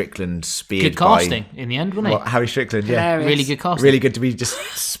 Harry Strickland speared Good casting in the end, wasn't it? Harry Strickland, yeah. Hilarious. Really good casting. Really good to be just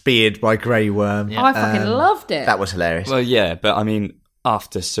speared by Grey Worm. I fucking loved it. That was hilarious. Well, yeah, but I mean,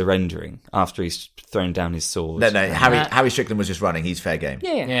 after surrendering, after he's thrown down his sword. No, Harry Strickland was just running. He's fair game.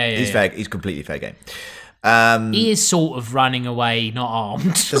 yeah. He's fair. He's completely fair game. He is sort of running away, not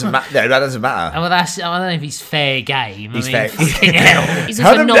armed. Doesn't matter. No, that doesn't matter. Well, I don't know if he's fair game. He's I mean, fair. fucking hell. He's Hunt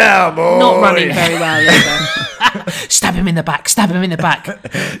also him not, down, boy. not running very well either. Stab him in the back. Stab him in the back.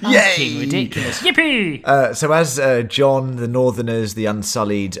 Yay! Fucking ridiculous. Yippee! So as John, the Northerners, the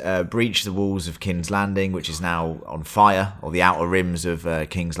Unsullied, breach the walls of King's Landing, which is now on fire, or the outer rims of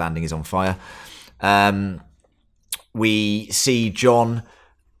King's Landing is on fire, we see John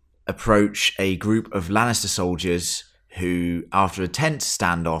approach a group of Lannister soldiers who, after a tense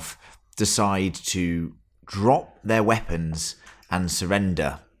standoff, decide to drop their weapons and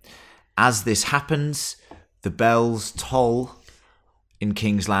surrender. As this happens, the bells toll in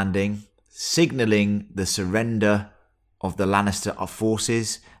King's Landing, signalling the surrender of the Lannister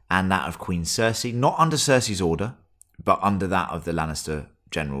forces and that of Queen Cersei, not under Cersei's order, but under that of the Lannister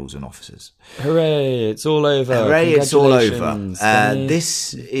generals and officers. Hooray! It's all over. Hooray! It's all over. Congratulations, Danny.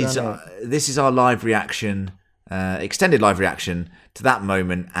 This is our live reaction, extended live reaction to that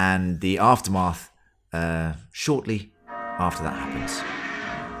moment and the aftermath shortly after that happens.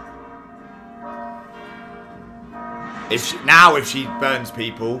 If she burns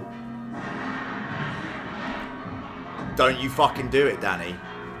people, don't you fucking do it, Danny.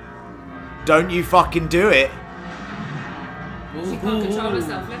 Don't you fucking do it. She can't control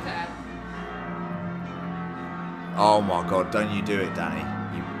herself, look at her. Oh my god, don't you do it, Danny.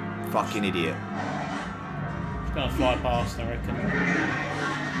 You fucking idiot. It's going to fly past, I reckon.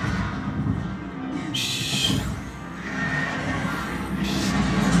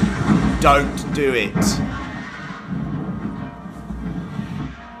 Don't do it.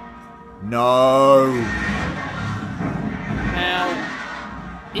 No. Now,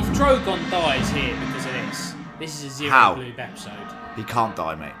 if Drogon dies here because of this is a Zero How? Blue episode. He can't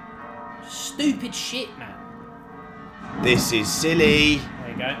die, mate. Stupid shit, man. This is silly. There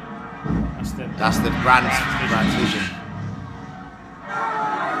you go. That's the Brand's vision.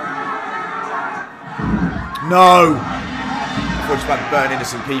 No! I thought he was about to burn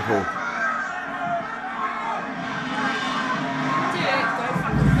innocent people. Do it, go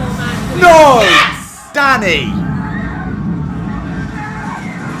fucking full man. No! Yes! Danny!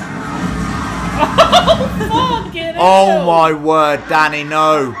 Fucking Oh hell. my word, Danny,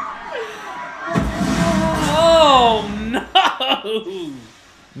 no. Oh no!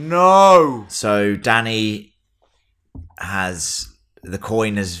 No! So Danny the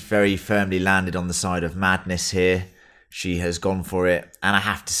coin has very firmly landed on the side of madness here. She has gone for it. And I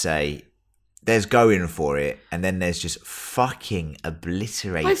have to say, there's going for it. And then there's just fucking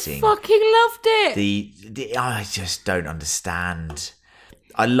obliterating. I fucking loved it. I just don't understand.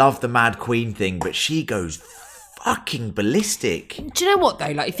 I love the Mad Queen thing, but she goes fucking ballistic. Do you know what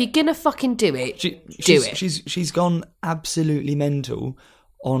though? Like, if you're gonna fucking do it, do it. She's gone absolutely mental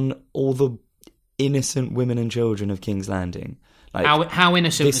on all the innocent women and children of King's Landing. Like, How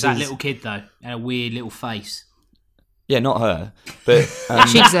innocent this was that is- little kid though? Had a weird little face. Yeah, not her, but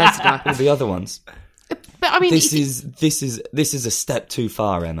She deserves to die. all the other ones. But I mean, This is a step too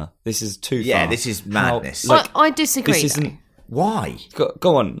far, Emma. This is too far. Yeah, this is madness. I disagree. this though. isn't. Why?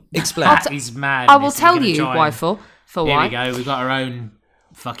 Go on, explain. That is mad. I will tell you why. For Here why? we go. We've got our own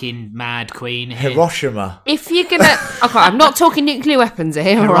fucking mad queen here. Hiroshima. If you're gonna, okay, I'm not talking nuclear weapons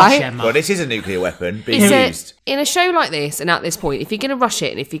here, all right? Hiroshima. Well, this is a nuclear weapon being It's used. in a show like this, and at this point, if you're gonna rush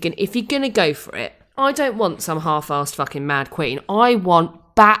it, and if you're gonna go for it, I don't want some half-assed fucking mad queen. I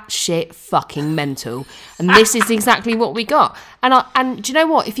want batshit fucking mental, and this is exactly what we got. And do you know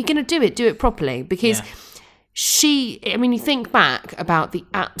what? If you're gonna do it properly, because. Yeah. I mean, you think back about the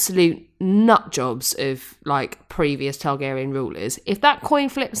absolute nut jobs of like previous Targaryen rulers. If that coin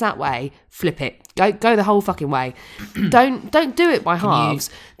flips that way, flip it. Go the whole fucking way. Don't do it by halves.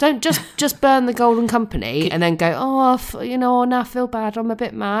 Don't just burn the Golden Company and then go, now I feel bad. I'm a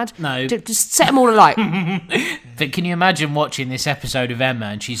bit mad. No. Just set them all alight. But can you imagine watching this episode of Emma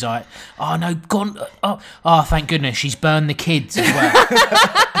and she's like, oh no, gone. Oh, thank goodness, she's burned the kids as well.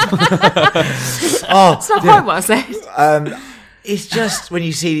 It's not quite what I said. It's just when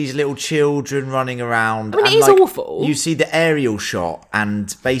you see these little children running around. I mean, and, it is awful. You see the aerial shot,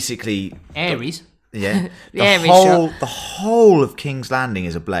 and basically, Aries. yeah, The aerial shot. the whole of King's Landing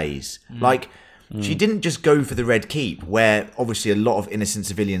is ablaze. Like she didn't just go for the Red Keep, where obviously a lot of innocent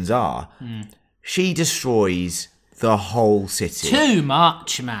civilians are. She destroys the whole city. Too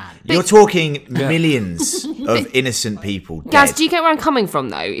much, man. You're talking millions of innocent people dead. Gaz, do you get where I'm coming from,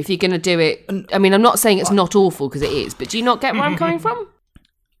 though? If you're going to do it... I mean, I'm not saying it's not awful, because it is, but do you not get where I'm coming from?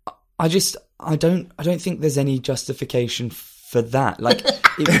 I don't think there's any justification for that. Like,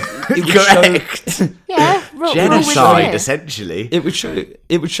 it would show... Yeah, Genocide, essentially. It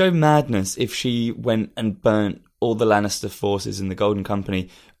would show madness if she went and burnt all the Lannister forces in the Golden Company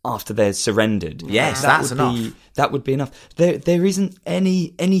after they're surrendered. Yes, that's enough. That would be enough. There isn't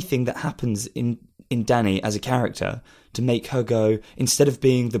anything that happens in Dany as a character to make her go, instead of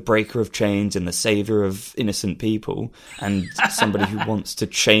being the breaker of chains and the saviour of innocent people and somebody who wants to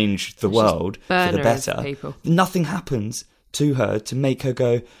change the world for the better, nothing happens to her to make her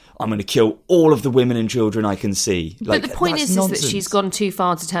go, I'm going to kill all of the women and children I can see. But the point is that she's gone too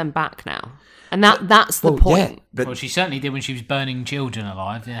far to turn back now. And that's the point. Yeah, Well, she certainly did when she was burning children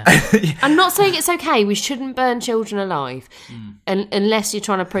alive, yeah. I'm not saying it's okay. We shouldn't burn children alive unless you're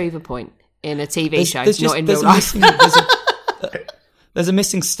trying to prove a point in a TV show, not in real life. There's a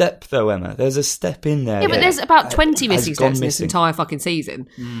missing step, though, Emma. There's a step in there. Yeah, but there's about 20 missing steps in this missing. entire fucking season.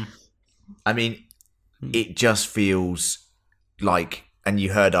 I mean, it just feels like, and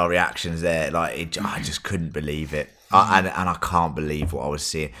you heard our reactions there, like, I just couldn't believe it. And I can't believe what I was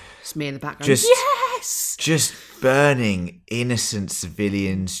seeing. It's me in the background. Just burning innocent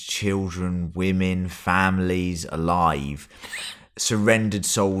civilians, children, women, families alive. Surrendered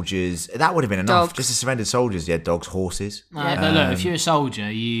soldiers. That would have been enough. Dogs. Just the surrendered soldiers. Yeah, dogs, horses. But look, if you're a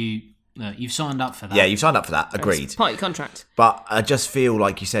soldier, you've signed up for that. Yeah, you've signed up for that. Agreed. It's part of your contract. But I just feel,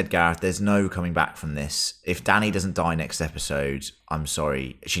 like you said, Gareth, there's no coming back from this. If Dany doesn't die next episode, I'm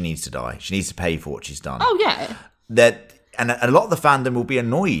sorry. She needs to die. She needs to pay for what she's done. Oh, yeah. And a lot of the fandom will be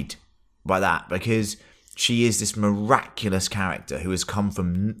annoyed by that, because she is this miraculous character who has come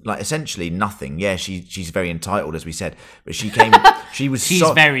from, like, essentially nothing. Yeah, she's very entitled, as we said, but she came. She's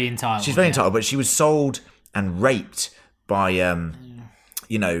very entitled. She's very entitled, but she was sold and raped by Khal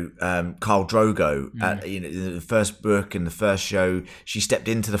Drogo. In the first book and the first show, she stepped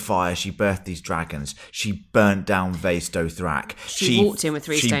into the fire. She birthed these dragons. She burnt down Vaes Dothrak. She walked in with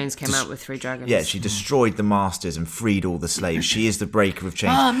 3 stones, came out with 3 dragons. Yeah, she destroyed the masters and freed all the slaves. She is the breaker of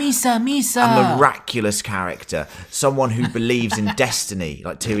chains. Misa. A miraculous character. Someone who believes in destiny,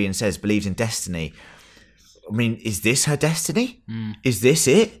 like Tyrion says, believes in destiny. I mean, is this her destiny? Is this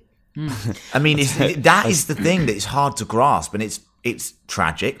it? I mean, that is the thing that is hard to grasp, and it's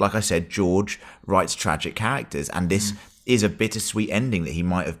tragic. Like I said, George writes tragic characters, and this is a bittersweet ending that he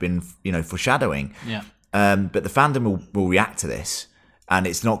might have been, foreshadowing. Yeah. But the fandom will react to this, and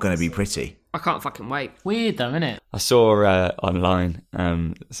it's not going to be pretty. I can't fucking wait. Weird though, isn't it? I saw online,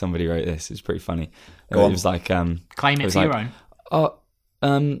 somebody wrote this. It's pretty funny. It was like... Claim it for your own. Oh,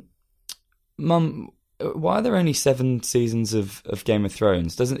 Mum, why are there only 7 seasons of Game of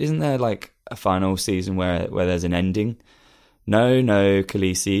Thrones? Isn't there like a final season where there's an ending? No,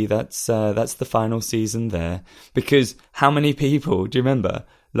 Khaleesi, that's the final season there. Because how many people, do you remember?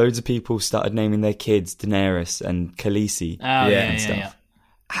 Loads of people started naming their kids Daenerys and Khaleesi and stuff. Yeah.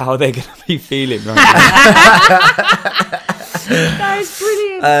 How are they going to be feeling right now? That is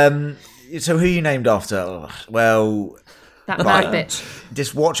brilliant. So who you named after? Oh, well... That mad bitch.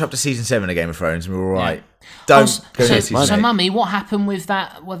 Just watch up to season 7 of Game of Thrones and we're all right. Don't go near season 8. So, Mummy, what happened with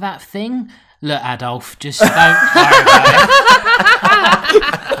that thing? Look, Adolf, just don't worry about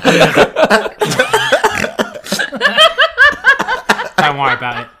it. Don't worry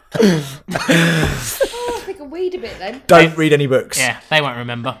about it. I think I weed a bit then. Don't read any books. Yeah, they won't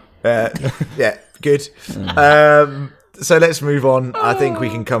remember. Yeah, good. So let's move on. I think we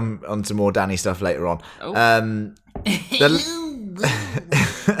can come on to more Dany stuff later on.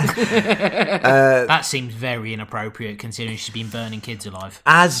 That seems very inappropriate considering she's been burning kids alive.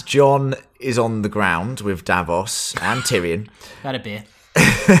 As Jon is on the ground with Davos and Tyrion, Got a beer.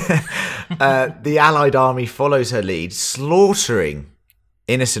 the Allied army follows her lead, slaughtering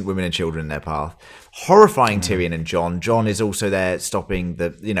innocent women and children in their path, horrifying Tyrion and Jon. Jon is also there stopping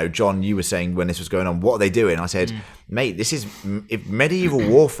Jon, you were saying when this was going on, what are they doing? I said, mate, this is medieval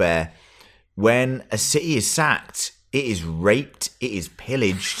warfare. When a city is sacked, it is raped, it is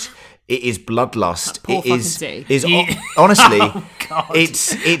pillaged, it is bloodlust. It is honestly,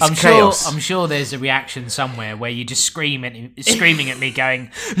 it's chaos. I'm sure there's a reaction somewhere where you just screaming at me, going,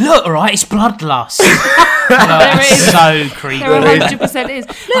 "Look, all right, it's bloodlust." It's so creepy. There 100% is.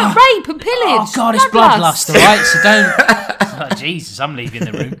 Look, rape and pillage. Oh God, it's bloodlust, all right. So don't. Oh, Jesus, I'm leaving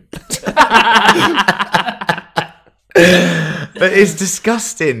the room. But it's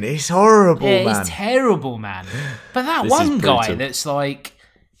disgusting. It's horrible, man. It's terrible, man. But that This one is guy brutal. that's like,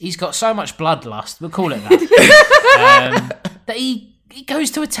 he's got so much bloodlust, we'll call it that, that he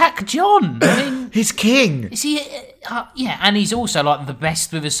goes to attack Jon. I mean, He's king. is he? Yeah, and he's also like the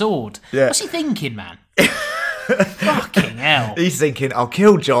best with a sword. Yeah. What's he thinking, man? Fucking hell. He's thinking, I'll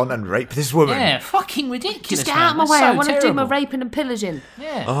kill Jon and rape this woman. Yeah, fucking ridiculous. Just get man. out of my That's way. so I want to do my terrible. raping and pillaging.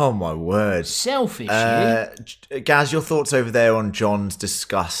 Yeah. Oh my word. Selfish. Gaz, your thoughts over there on Jon's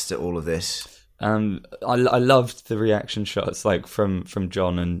disgust at all of this? I loved the reaction shots, like from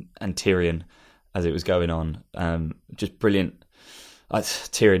Jon and Tyrion as it was going on. Just brilliant.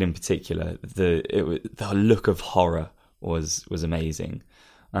 Tyrion in particular, the look of horror was amazing,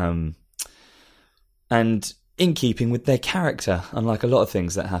 and in keeping with their character, unlike a lot of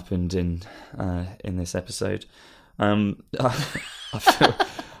things that happened in this episode. I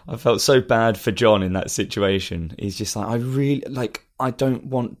felt so bad for Jon in that situation. He's just like, I don't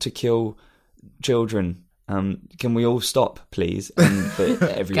want to kill children. Can we all stop, please? But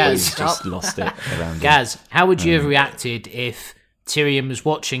everybody's just lost it around him. Gaz, how would you have reacted if Tyrion was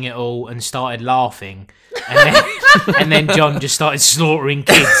watching it all and started laughing, and then Jon just started slaughtering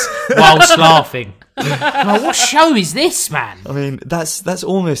kids whilst laughing? Like, what show is this, man? I mean, that's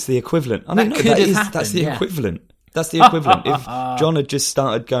almost the equivalent. I mean, That could have that's happened, the yeah. equivalent. That's the equivalent. If Jon had just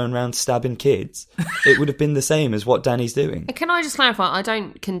started going around stabbing kids, it would have been the same as what Dany's doing. Can I just clarify? I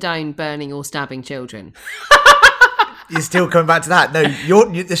don't condone burning or stabbing children. You're still coming back to that? No,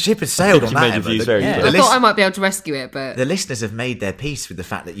 the ship has sailed on You that. made your Emma. views very The clear. I list- thought I might be able to rescue it, but the listeners have made their peace with the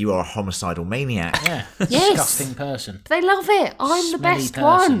fact that you are a homicidal maniac. Yeah, Yes. disgusting person. they love it. I'm the Smelly best person.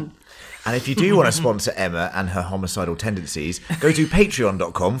 one. And if you do want to sponsor Emma and her homicidal tendencies, go to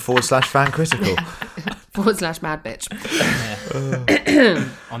patreon.com/fancritical. /mad bitch.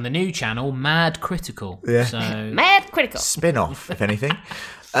 On the new channel, Mad Critical. Yeah. So Mad critical. Spin-off, if anything.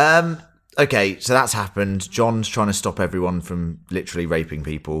 Okay, so that's happened. Jon's trying to stop everyone from literally raping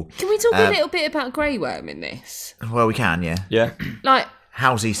people. Can we talk a little bit about Grey Worm in this? Well, we can, yeah. Yeah. Like,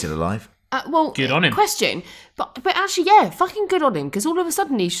 How's he still alive? well, Good on him. Question, but actually, yeah, fucking good on him, because all of a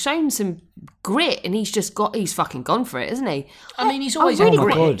sudden he's shown some grit and he's fucking gone for it, isn't he? I mean, he's always really on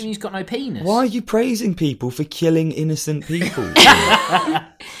grit. grit and he's got no penis. Why are you praising people for killing innocent people?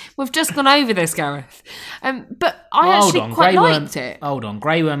 We've just gone over this, Gareth. But I Well, actually quite Grey Worm- liked it. Hold on,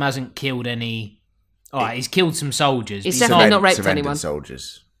 Grey Worm hasn't killed any. All right, he's killed some soldiers. He's but definitely not- not raped Surrendered anyone.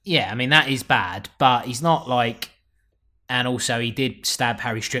 soldiers. Yeah, I mean that is bad, but he's not like. And also, he did stab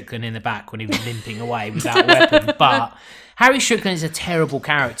Harry Strickland in the back when he was limping away without a weapon. But Harry Strickland is a terrible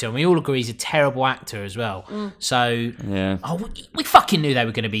character, and we all agree he's a terrible actor as well. So, Yeah. we fucking knew they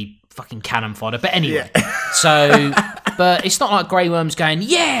were going to be fucking cannon fodder. But anyway, so, but it's not like Grey Worm's going,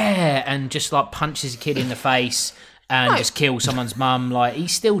 yeah, and just like punches a kid in the face and just kills someone's mum. Like,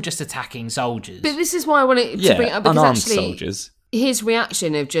 he's still just attacking soldiers. But this is why I wanted to Yeah, bring it up, because unarmed actually soldiers. his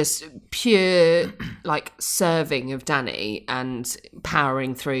reaction of just pure like serving of Dany and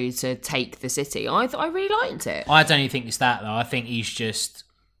powering through to take the city, I really liked it. I don't even think it's that though. I think he's just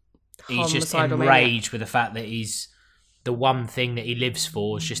Homicidal enraged with the fact that he's the one thing that he lives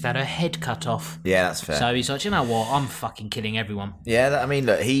for is just had her head cut off. Yeah, that's fair. So he's like, you know what? I'm fucking killing everyone. Yeah, I mean,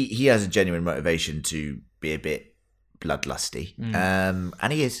 look, he has a genuine motivation to be a bit bloodlusty, and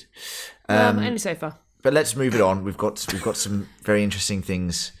he is. Only so far. But let's move it on. We've got some very interesting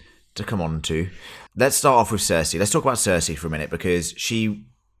things to come on to. Let's start off with Cersei. Let's talk about Cersei for a minute, because she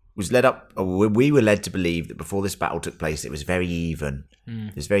was led up, or we were led to believe that before this battle took place, it was very even.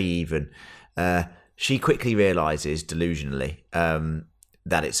 It was very even. She quickly realizes, delusionally,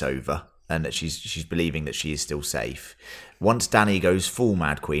 that it's over, and that she's believing that she is still safe. Once Dany goes full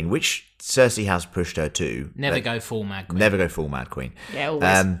Mad Queen, which Cersei has pushed her to. Never go full Mad Queen. Never go full Mad Queen. Yeah,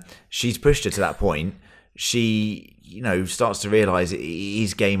 always. She's pushed her to that point. She, starts to realise it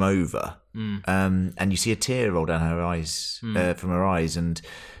is game over. And you see a tear roll down her eyes, from her eyes. And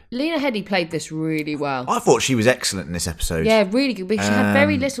Lena Headey played this really well. I thought she was excellent in this episode. Yeah, really good. Because she had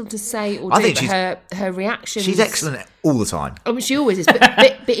very little to say or do. I think but her reactions. She's excellent all the time. I mean, she always is.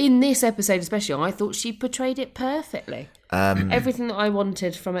 But in this episode especially, I thought she portrayed it perfectly. Everything that I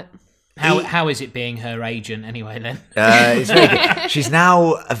wanted from it. How is it being her agent anyway, then? It's very good. She's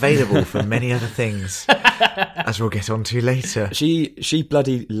now available for many other things, as we'll get on to later. She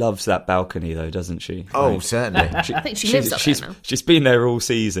bloody loves that balcony though, doesn't she? Oh, Like, certainly. I think she lives up there now. She's been there all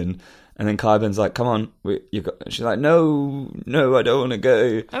season, and then Qyburne's like, "Come on, she's like, no, I don't want to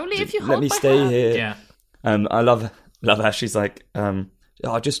go. Only if you let hold me my stay hand." here." Yeah. I love how she's like,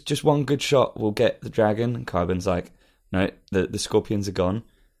 just one good shot will get the dragon. And Qyburne's like, no, the scorpions are gone.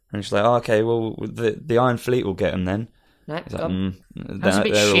 And she's like, oh, okay, well, the Iron Fleet will get them then. No, He's like, gone. That's a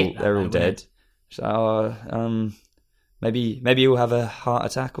bit shit, they're all though, dead. She's like, Maybe he'll have a heart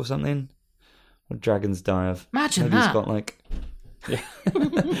attack or something. What do dragons die of? Imagine Maybe that. He's got like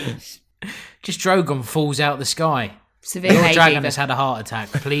Just Drogon falls out the sky. Severe Your hay dragon fever. has had a heart attack.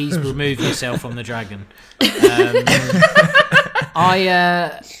 Please remove yourself from the dragon.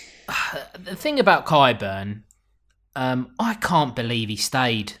 The thing about Qyburn, I can't believe he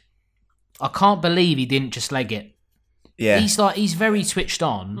stayed. I can't believe he didn't just leg it. Yeah. He's very switched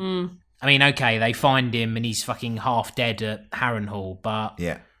on. I mean, okay, they find him and he's fucking half dead at Harrenhal, but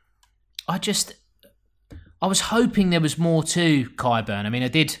Yeah. I was hoping there was more to Qyburn. I mean, I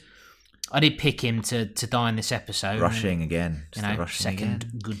did pick him to die in this episode. Rushing again. You Just the know, rushing second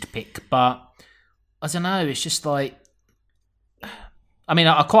again. good pick. But I don't know, it's just like... I mean,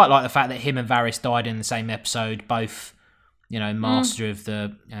 I quite like the fact that him and Varys died in the same episode, both, master of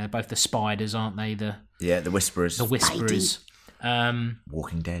the... both the spiders, aren't they? The Yeah, the Whisperers. Whisperers.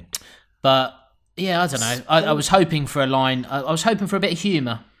 Walking Dead. But, yeah, I don't know. I was hoping for a line... I was hoping for a bit of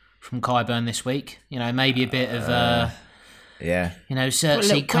humour from Qyburn this week. Maybe a bit of... Yeah.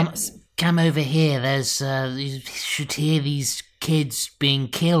 Cersei, come over here. There's, you should hear these kids being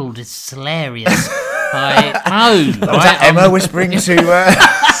killed. It's hilarious. Was that Emma whispering to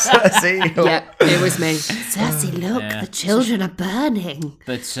Cersei? Yeah, it was me. Cersei, look, the children are burning.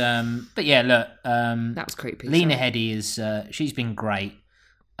 But yeah, look. That was creepy. Lena sorry. Headey is she's been great.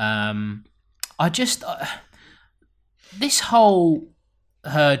 I just this whole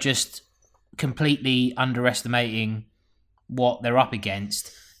her just completely underestimating what they're up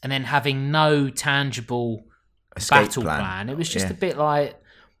against and then having no tangible Escape battle plan. It was just Yeah. a bit like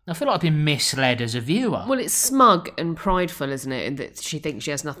I feel like I've been misled as a viewer. Well, it's smug and prideful, isn't it? And that she thinks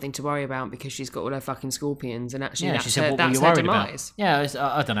she has nothing to worry about because she's got all her fucking scorpions, and actually, yeah, that's she said, her, "What were that's you her worried about?" demise. Yeah,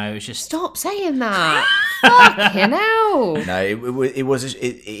 I don't know. It was just Stop saying that. Fucking hell. No, it was.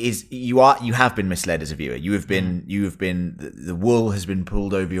 It is. You have been misled as a viewer. You have been. The wool has been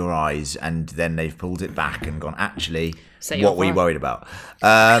pulled over your eyes, and then they've pulled it back and gone. Actually, So you're what were you right. worried about?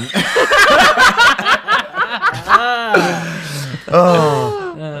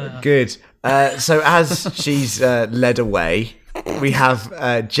 Good. So as she's led away, we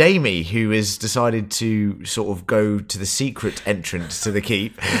have Jamie, who has decided to sort of go to the secret entrance to the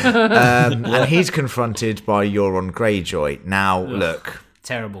keep, and he's confronted by Euron Greyjoy. Now, look.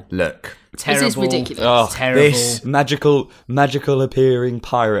 terrible. This is ridiculous. Oh, Terrible. this magical appearing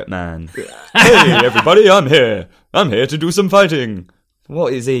pirate man. Hey, everybody, I'm here. I'm here to do some fighting.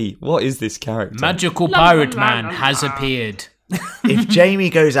 What is he? What is this character? Magical pirate man has appeared. If Jamie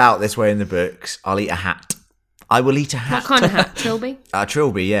goes out this way in the books, I'll eat a hat. I will eat a hat. What kind of hat, Trilby?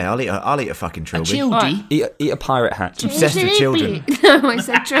 Trilby, yeah. I'll eat a fucking Trilby. Childy. Eat a pirate hat. Obsessed with children. No, I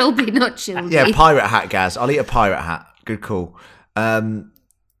said Trilby, not Chilby. Yeah, pirate hat, Gaz. I'll eat a pirate hat. Good call.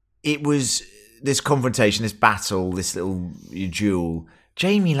 It was this confrontation, this battle, this little duel.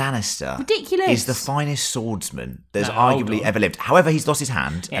 Jamie Lannister Ridiculous. is the finest swordsman there's No, hold arguably on. ever lived. However, he's lost his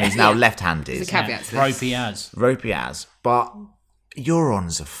hand and he's now left-handed. There's a caveat to this. Ropey as. Ropey as. But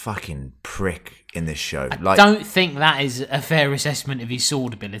Euron's a fucking prick in this show. Like, Don't think that is a fair assessment of his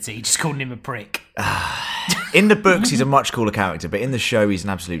sword ability. Just calling him a prick. in the books, he's a much cooler character, but in the show, he's an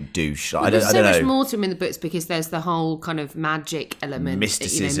absolute douche. I There's don't so much know. more to him in the books because there's the whole kind of magic element,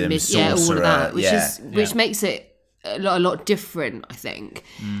 Mysticism, all sorcerer, of that, which Yeah. makes it a lot different. I think.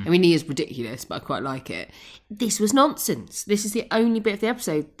 I mean, he is ridiculous, but I quite like it. This was nonsense. This is the only bit of the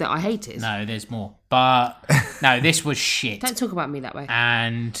episode that I hated. No, there's more. But no, this was shit. Don't talk about me that way.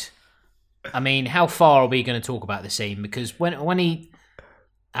 And I mean, how far are we going to talk about the scene? Because when he,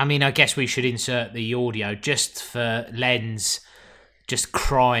 I mean, I guess we should insert the audio just for Len's just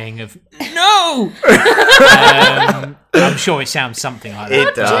crying of no. I'm sure it sounds something like that.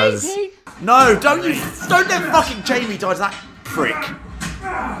 It does. No, don't let fucking Jamie die to that prick.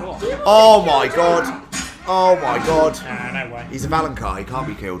 Oh my god. Oh my god. No way. He's a Valonqar, he can't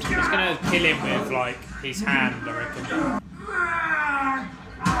be killed. He's going to kill him with like his hand, I reckon.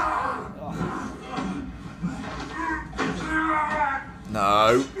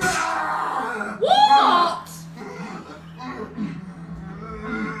 No.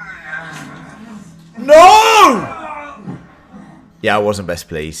 No! Yeah, I wasn't best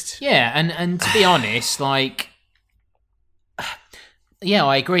pleased. Yeah, and to be honest, like, yeah,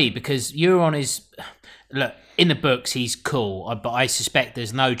 I agree because Euron is look in the books he's cool, but I suspect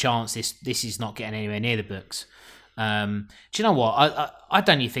there's no chance this is not getting anywhere near the books. Do you know what? I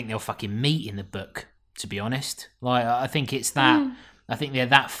don't even think they'll fucking meet in the book. To be honest, like I think it's that. I think they're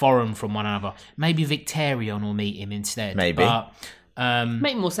that foreign from one another. Maybe Victarion will meet him instead. Maybe. But,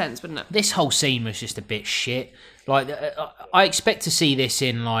 Make more sense, wouldn't it? this whole scene was just a bit shit. Like, I expect to see this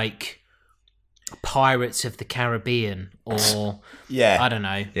in like Pirates of the Caribbean or Yeah. I don't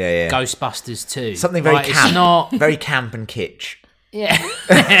know, Yeah. Ghostbusters 2. Something very camp. It's not, Very camp and kitsch. yeah,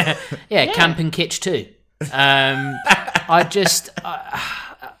 Camp and Kitsch 2.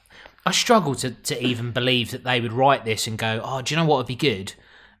 I struggle to even believe that they would write this and go, oh, do you know what would be good?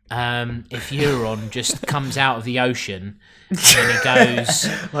 If Euron just comes out of the ocean and then he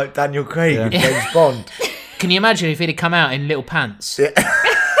goes... Like Daniel Craig and James Bond. Can you imagine if he'd have come out in little pants? Yeah.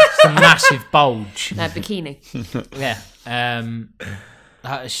 Just a massive bulge. No, bikini. Yeah.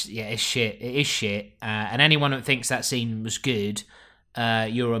 It's shit. It is shit. And anyone that thinks that scene was good,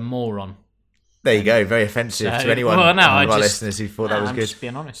 you're a moron. There you go. Very offensive to anyone of our listeners who thought that was I'm good. just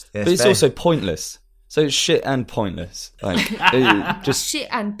being honest. Yeah, But it's fair. also pointless. So it's shit and pointless. Like just Shit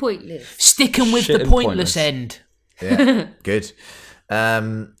and pointless. Sticking with Shit the and pointless pointless. end. Yeah, good.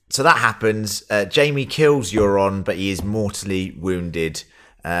 So that happens. Jamie kills Euron, but he is mortally wounded.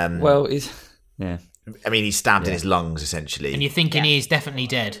 well, he's yeah. I mean, he's stabbed in his lungs, essentially. And you're thinking he is definitely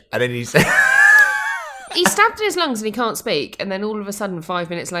dead. And then he's... He's stabbed in his lungs and he can't speak, and then all of a sudden, 5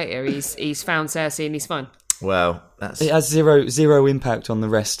 minutes later, he's found Cersei and he's fine. Well, that's... It has zero impact on the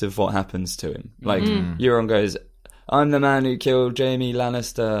rest of what happens to him. Like Euron goes, "I'm the man who killed Jaime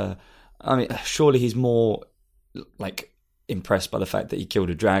Lannister." I mean, surely he's more like impressed by the fact that he killed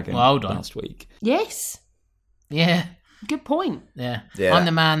a dragon Well, hold on. last week. Yes, Yeah. good point. Yeah. Yeah. I'm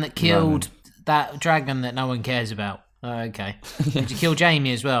the man that killed that dragon that no one cares about. Oh, okay. Did you kill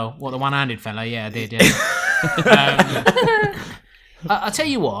Jamie as well? What, the one-handed fella? Yeah, I did, yeah. I'll tell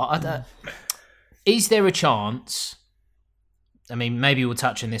you what. Is there a chance... I mean, maybe we'll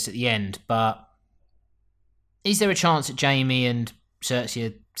touch on this at the end, but... Is there a chance that Jamie and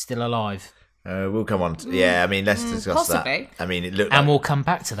Cersei are still alive? we'll come on. Yeah, I mean, let's discuss possibly. that. I mean, it looked And like... we'll come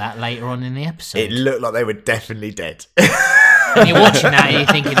back to that later on in the episode. It looked like they were definitely dead. And you're watching that and you're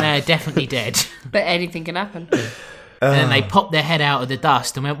thinking they're definitely dead. But anything can happen. And then they popped their head out of the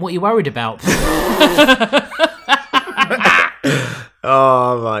dust and went, what are you worried about?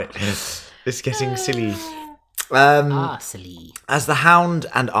 Oh, right. It's getting silly. Silly. As the Hound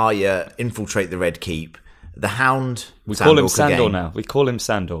and Arya infiltrate the Red Keep, the Hound... We call him Clegane- Sandor now. We call him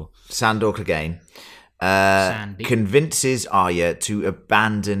Sandor. Sandor Clegane Sandy. convinces Arya to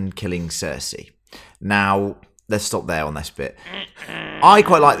abandon killing Cersei. Now, let's stop there on this bit. I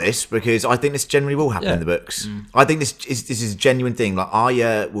quite like this because I think this generally will happen in the books. I think this is a genuine thing. Like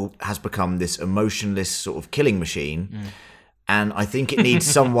Arya has become this emotionless sort of killing machine, and I think it needs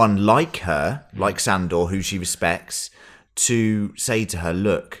someone like her, like Sandor, who she respects, to say to her,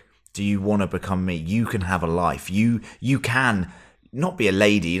 "Look, do you want to become me? You can have a life. You can." Not be a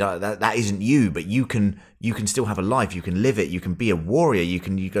lady, like that isn't you, but you can still have a life. You can live it. You can be a warrior. You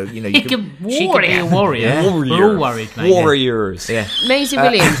can She could be a warrior. Yeah. We're all worried, mate. Warriors. Yeah. Maisie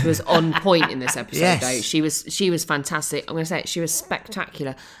Williams was on point in this episode, Yes. though. She was fantastic. I'm going to say it, she was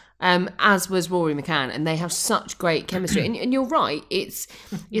spectacular. As was Rory McCann, and they have such great chemistry. And you're right, it's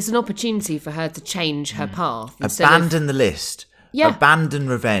an opportunity for her to change her path. instead of- Abandon the list. Yeah. Abandon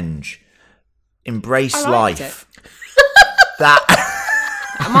revenge. Embrace I liked life. That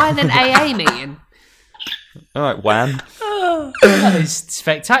Am I in an AA meeting? All right, Wham. That is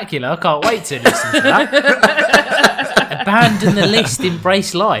spectacular. I can't wait to listen to that. Abandon the list,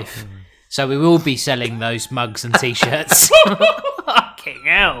 embrace life. So we will be selling those mugs and t-shirts. Fucking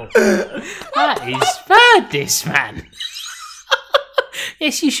hell. That is madness, man.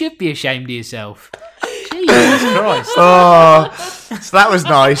 Yes, you should be ashamed of yourself. Jesus Christ. so that was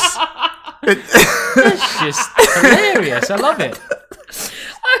nice. It's just hilarious. I love it.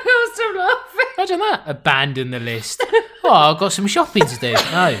 I was so laughing. Imagine that. Abandon the list. Oh, I've got some shopping to do.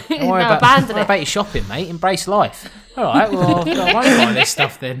 No, don't worry No, abandon it. about your shopping, mate. Embrace life. All right, well, I won't buy this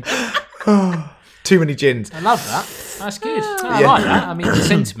stuff then. Too many gins. I love that. That's good. I like that. I mean, the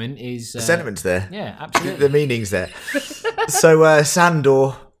sentiment is... The sentiment's there. Yeah, absolutely. The meaning's there. So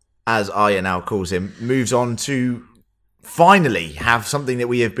Sandor, as Arya now calls him, moves on to finally have something that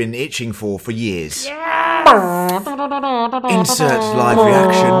we have been itching for years. Insert live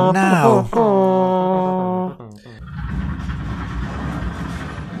reaction now.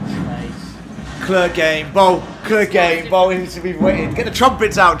 Clegane Bowl needs to be waiting. Get the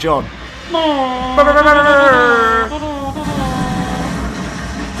trumpets out, John.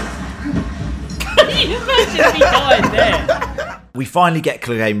 We finally get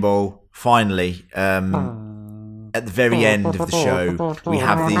Clegane Bowl. Finally, at the very end of the show, we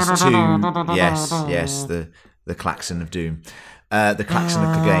have these two. Yes, the klaxon of doom, the klaxon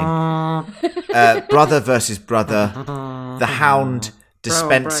of Clegane, brother versus brother. The Hound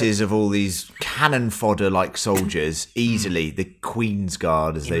dispenses of all these cannon fodder like soldiers easily. The Queen's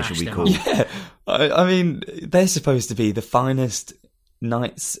Guard, as they should be called. Yeah, I mean, they're supposed to be the finest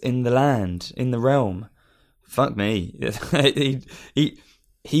knights in the land, in the realm. Fuck me.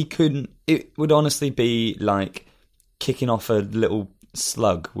 He couldn't. It would honestly be like kicking off a little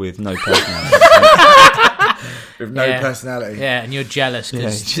slug with no personality. With no personality. Yeah, and you're jealous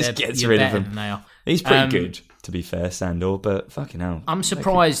because he just gets rid of him. They are. He's pretty good, to be fair, Sandor, but fucking hell. I'm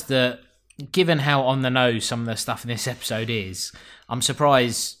surprised that, given how on the nose some of the stuff in this episode is, I'm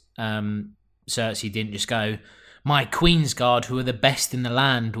surprised Cersei didn't just go, my Queen's Guard, who are the best in the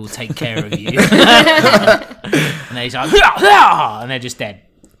land, will take care of you. And he's like, and they're just dead.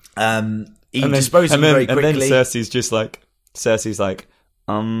 He disposes them very quickly. And then Cersei's like,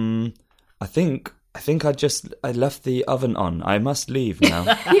 I think I left the oven on. I must leave now.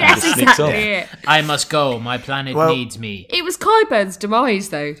 Yes, And just sneaks exactly. off. I must go. My planet needs me. It was Qyburn's demise,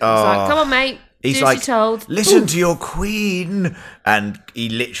 though. It's like, come on, mate. He's do like, as you're told. listen to your queen. And he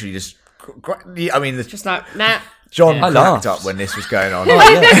literally just... I mean, Just like, nah. John Yeah. cracked up when this was going on.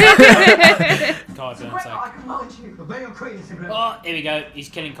 Qyburn's like, I command you, obey your queen. oh, here we go. He's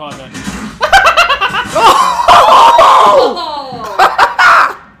killing Qyburn.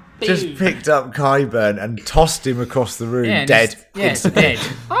 Just picked up Qyburn and tossed him across the room, and dead. Yes, dead.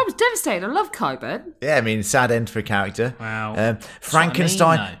 I was devastated. I love Qyburn. Yeah, I mean, sad end for a character. Wow.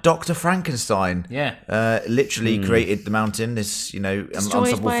 Frankenstein, That's what I mean, Dr. Frankenstein. Yeah. Literally created the mountain, this, Destroyed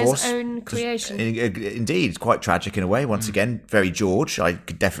unstoppable by force. his own creation. Indeed, it's quite tragic in a way. Once again, very George. I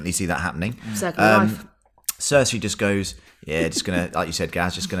could definitely see that happening. Second life. Cersei just goes, yeah, just gonna, like you said,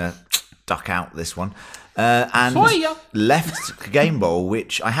 Gaz, just gonna duck out this one. And Hiya. left Game Bowl,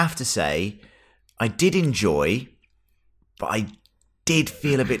 which I have to say, I did enjoy, but I did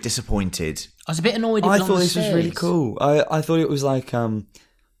feel a bit disappointed. I was a bit annoyed. I thought this was really cool. I thought it was like, I don't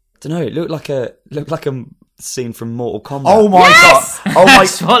know, it looked like a scene from Mortal Kombat. Oh my god! Oh my!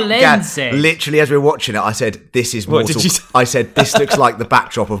 That's what Len Gaz, said. Literally, as we were watching it, I said, "This is What Mortal." did you say? I said, "This looks like the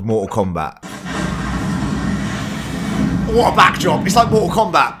backdrop of Mortal Kombat." What a backdrop! It's like Mortal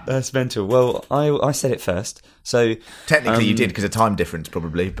Kombat. That's mental. Well, I said it first, so Technically, you did because of time difference,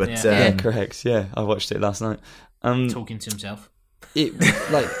 probably. But yeah, correct. Yeah, I watched it last night. Talking to himself. It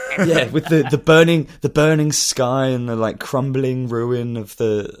with the burning sky and the like crumbling ruin of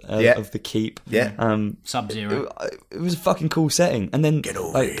the keep. Yeah. Sub-Zero. It was a fucking cool setting. And then Get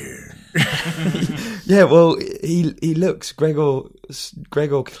over here. yeah, well, he looks Gregor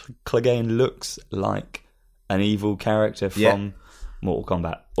Clegane looks like an evil character from Mortal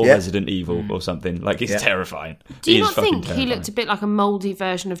Kombat or Resident Evil or something. Like, he's terrifying. Do you He is not fucking think he terrifying. looked a bit like a mouldy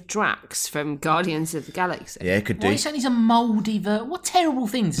version of Drax from Guardians of the Galaxy? Yeah, it could Why are do. you saying he's a mouldy? What terrible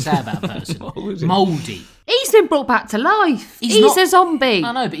thing to say about a person? Mouldy. He's been brought back to life. He's He's not- a zombie.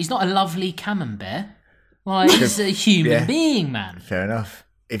 I know, but he's not a lovely camembert. Like, he's a human Yeah. being, man. Fair enough.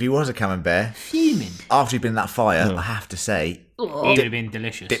 If he was a camembert, Fuming. after he'd been in that fire, I have to say, He would have been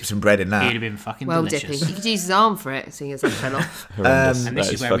delicious. dip some bread in He'd have that. been fucking Well delicious. dipping. He could use his arm for it, seeing as that fell off. Horrendous. And this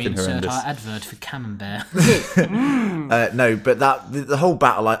That is where we fucking insert horrendous. our advert for camembert. No, but the whole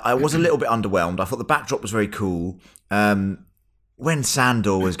battle, I was a little bit underwhelmed. I thought the backdrop was very cool. When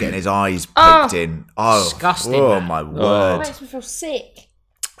Sandor was getting his eyes poked in, Disgusting, oh man. my word! Makes me feel sick.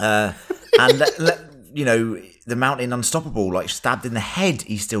 And the mountain unstoppable, like stabbed in the head,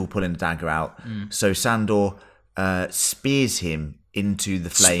 he's still pulling the dagger out. So Sandor spears him into the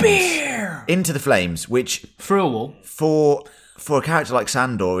flames. Into the flames, which Through a wall. for a character like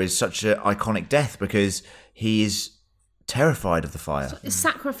Sandor is such an iconic death because he is terrified of the fire.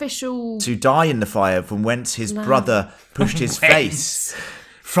 Sacrificial. To die in the fire from whence his brother pushed his face.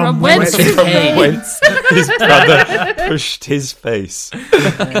 From whence From came- Whence his brother pushed his face.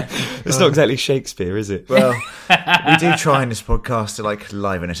 It's not exactly Shakespeare, is it? Well, we do try in this podcast to like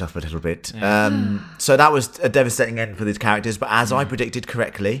liven it up a little bit. So that was a devastating end for these characters. But as I predicted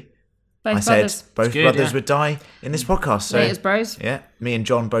correctly, Both I brothers. said both good, brothers yeah. would die in this podcast. So Laters bros. yeah, me and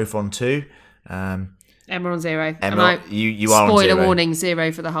John both on 2. Emma on 0. Emma, you are on spoiler 0. warning,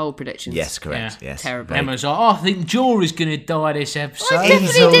 0 for the whole predictions. Yes, correct. Yeah. Yes, Terrible. Very- Emma's like, oh, I think Jorah's going to die this episode. I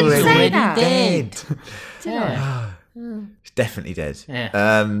definitely didn't say already that. dead. Yeah. He's definitely dead. Yeah.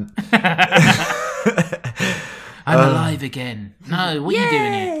 I'm alive again. No, what are you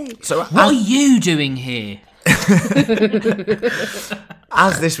doing here? So What are you doing here?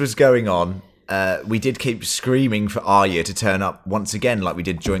 as this was going on, we did keep screaming for Arya to turn up once again, like we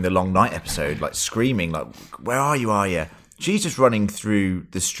did during the Long Night episode, like screaming, like, "Where are you, Arya?" She's just running through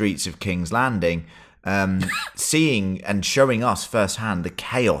the streets of King's Landing, seeing and showing us firsthand the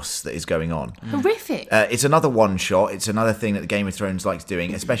chaos that is going on. Horrific. It's another one shot. It's another thing that the Game of Thrones likes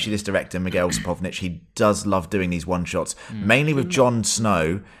doing, especially this director, Miguel Sapochnik. He does love doing these one shots, mainly with Jon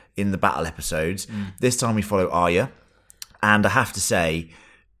Snow in the battle episodes. This time we follow Arya, and I have to say,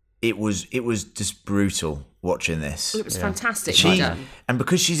 it was just brutal watching this. It was fantastic. And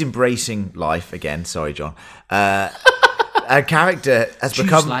because she's embracing life again, sorry, John, her character has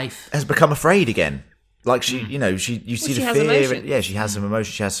become afraid again. Like you see the fear. She has some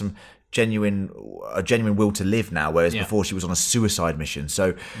emotion. She has some genuine will to live now, whereas before she was on a suicide mission.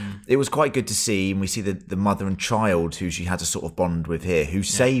 So it was quite good to see, and we see the mother and child who she had a sort of bond with here, who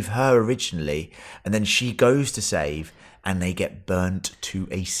save her originally, and then she goes to save, and they get burnt to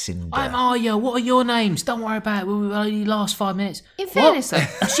a cinder. I'm Arya. What are your names? Don't worry about it. We'll only last 5 minutes. In fairness, though,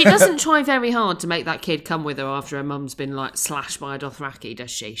 she doesn't try very hard to make that kid come with her after her mum's been like slashed by a Dothraki,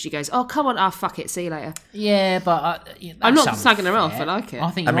 does she? She goes, "Oh, come on, fuck it, see you later." Yeah, but I'm not slagging her off. I like it. I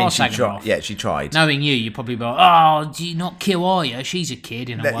think you are slagging her off. Yeah, she tried. Knowing you'd probably be like, "Oh, do you not kill Arya? She's a kid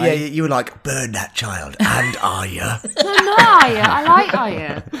in a way." Yeah, you were like, burn that child and Arya. No, Arya. I like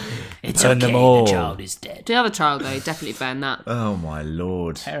Arya. It's Burn okay. them all. The child is dead. The other child, though, definitely burn that. Oh my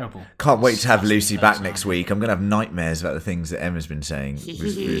lord! Terrible. Can't wait to have Lucy back next week. I'm going to have nightmares about the things that Emma's been saying.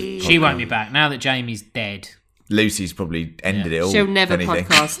 She won't be back now that Jamie's dead. Lucy's probably ended it all. She'll never if anything.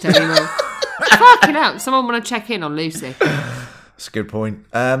 podcast anymore. Fucking hell! Someone want to check in on Lucy? That's a good point.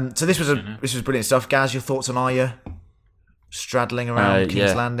 So this was brilliant stuff. Gaz, your thoughts on Arya straddling around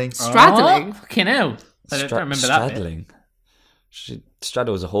King's Landing? Straddling. Oh, fucking hell! I don't remember that bit. Straddling. She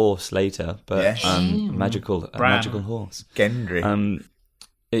straddles a horse later, but magical horse. Gendry.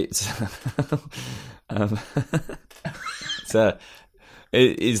 It's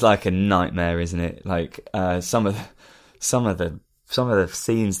it is like a nightmare, isn't it? Like some of the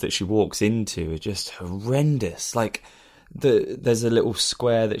scenes that she walks into are just horrendous. Like there's a little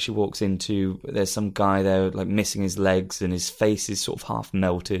square that she walks into. There's some guy there like missing his legs, and his face is sort of half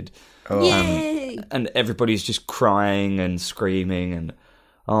melted. And everybody's just crying and screaming, and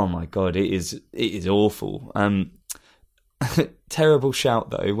oh my god, it is awful. Terrible shout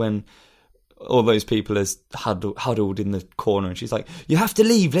though when all those people are huddled in the corner, and she's like, "You have to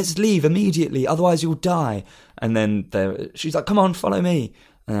leave. Let's leave immediately, otherwise you'll die." And then she's like, "Come on, follow me."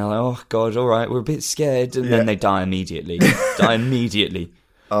 And they're like, "Oh god, all right, we're a bit scared." And then they die immediately.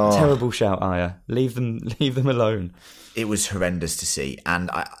 Terrible shout, Arya. Leave them alone. It was horrendous to see, and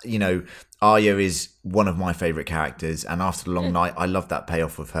Arya is one of my favourite characters, and after the long night, I love that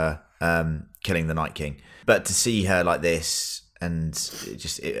payoff of her killing the Night King. But to see her like this, and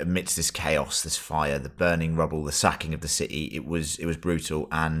amidst this chaos, this fire, the burning rubble, the sacking of the city, it was brutal,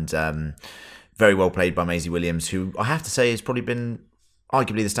 and very well played by Maisie Williams, who I have to say has probably been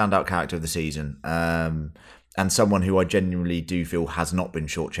arguably the standout character of the season. And someone who I genuinely do feel has not been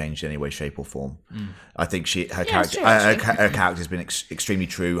shortchanged in any way, shape, or form. I think her character's been extremely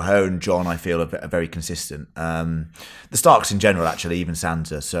true. Her and Jon, I feel, are very consistent. The Starks in general, actually, even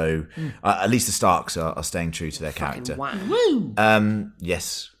Sansa. So at least the Starks are staying true to their character.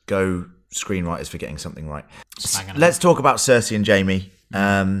 Yes, go screenwriters for getting something right. Let's talk about Cersei and Jaime.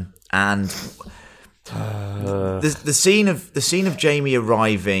 And the scene of Jaime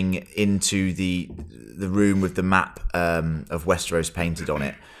arriving into the room with the map of Westeros painted on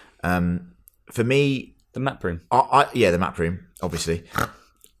it. For me, the map room. The map room, obviously.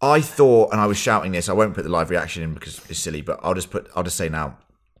 I thought, and I was shouting this. I won't put the live reaction in because it's silly, but I'll just say now.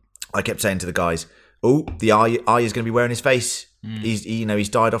 I kept saying to the guys, "Oh, the eye is going to be wearing his face. He's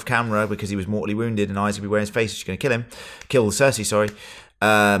died off camera because he was mortally wounded, and Eye's going to be wearing his face. She's going to kill Cersei. Sorry."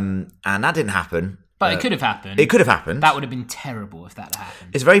 And that didn't happen. But it could have happened. It could have happened. That would have been terrible if that had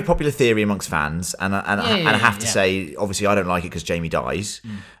happened. It's a very popular theory amongst fans, and I have to say, obviously, I don't like it because Jaime dies.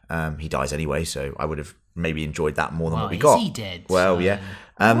 He dies anyway, so I would have maybe enjoyed that more than what we got. Is he dead? Well, yeah.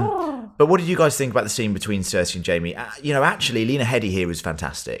 But what did you guys think about the scene between Cersei and Jaime? Actually, Lena Headey here was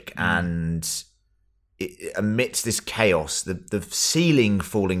fantastic, and amidst this chaos, the ceiling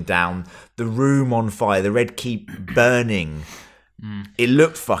falling down, the room on fire, the Red Keep burning, it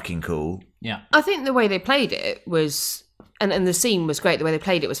looked fucking cool. Yeah, I think the way they played it was, and the scene was great. The way they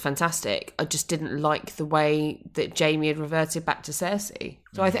played it was fantastic. I just didn't like the way that Jaime had reverted back to Cersei.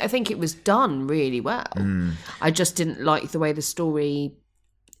 So I think it was done really well. I just didn't like the way the story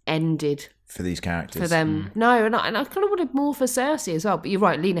ended for these characters. For them, no, and I kind of wanted more for Cersei as well. But you're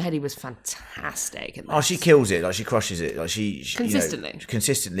right, Lena Headey was fantastic. In this. Oh, she kills it. Like she crushes it. Like she consistently,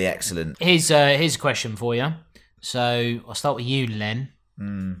 consistently excellent. Here's a question for you. So I'll start with you, Len.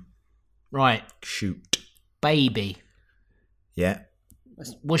 Right. Shoot. Baby. Yeah.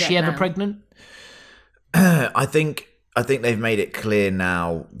 Was she ever pregnant? I think they've made it clear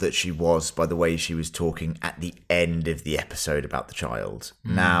now that she was, by the way she was talking at the end of the episode about the child.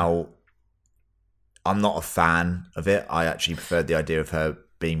 Now, I'm not a fan of it. I actually preferred the idea of her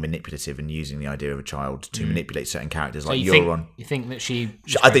being manipulative and using the idea of a child to manipulate certain characters, like Euron. You think that she?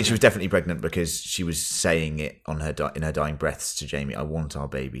 I think she was definitely pregnant because she was saying it on her in her dying breaths to Jamie. I want our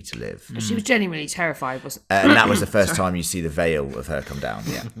baby to live, She was genuinely terrified, wasn't and that was the first time you see the veil of her come down.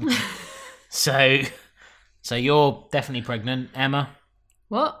 Yeah. So you're definitely pregnant, Emma.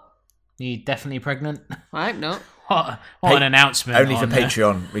 What? You definitely pregnant? I hope not. What an announcement! Only for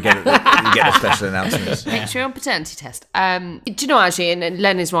Patreon, we get the special announcements. Patreon paternity test. Do you know, actually, and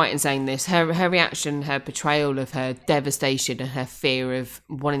Len is right in saying this, her reaction, her portrayal of her devastation and her fear of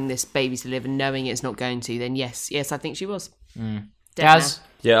wanting this baby to live and knowing it's not going to, then yes, I think she was. Gaz?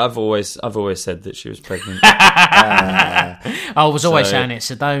 Yeah, I've always said that she was pregnant. I was always saying it,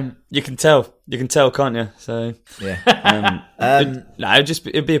 so don't. You can tell, can't you? So Yeah.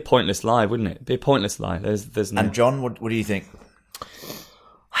 it'd be a pointless lie, wouldn't it? It'd be a pointless lie. There's no. And John, what do you think?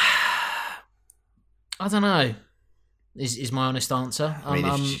 I don't know. Is my honest answer?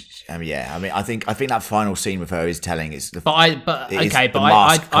 I think that final scene with her is telling. It's the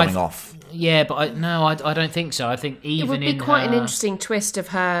mask coming off. Yeah, but I don't think so. I think even it would be quite an interesting twist of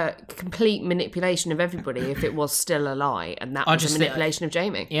her complete manipulation of everybody if it was still a lie and that was a manipulation of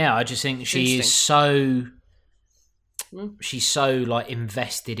Jamie. Yeah, I just think she is so. She's so like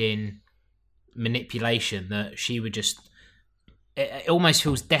invested in manipulation that she would just. It almost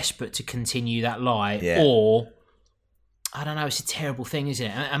feels desperate to continue that lie, or I don't know. It's a terrible thing, isn't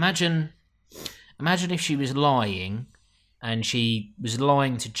it? Imagine if she was lying. And she was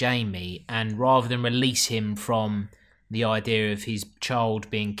lying to Jamie, and rather than release him from the idea of his child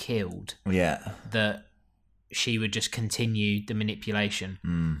being killed, that she would just continue the manipulation.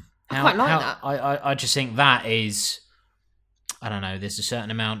 I quite like that. I just think that is, I don't know. There's a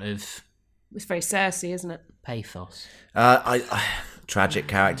certain amount of. It's very Cersei, isn't it? Pathos. Tragic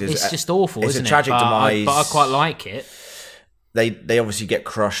characters. It's just awful. It's isn't a tragic demise. But I quite like it. They obviously get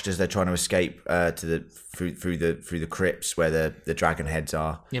crushed as they're trying to escape through the crypts where the dragon heads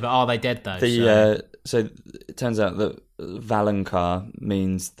are. Yeah, but are they dead though? So it turns out that Valonqar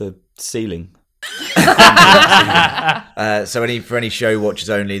means the ceiling. So for any show watchers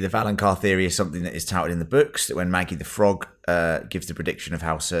only, the Valonqar theory is something that is touted in the books, that when Maggie the Frog gives the prediction of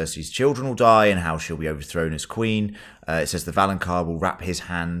how Cersei's children will die and how she'll be overthrown as queen, it says the Valonqar will wrap his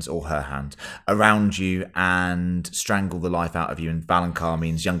hands, or her hand, around you and strangle the life out of you. And Valonqar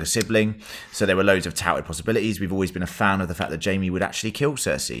means younger sibling. So there were loads of touted possibilities. We've always been a fan of the fact that Jamie would actually kill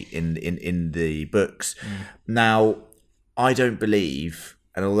Cersei in the books. Now, I don't believe...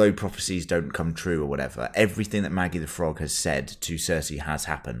 And although prophecies don't come true or whatever, everything that Maggie the Frog has said to Cersei has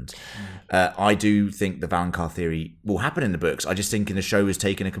happened. I do think the Valonqar theory will happen in the books. I just think in the show has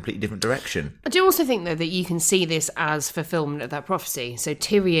taken a completely different direction. I do also think, though, that you can see this as fulfillment of that prophecy. So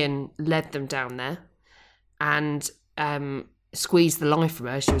Tyrion led them down there and squeezed the life from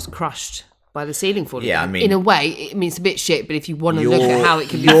her. She was crushed by the ceiling falling. Yeah, I mean, in a way, it's a bit shit, but if you want to look at how it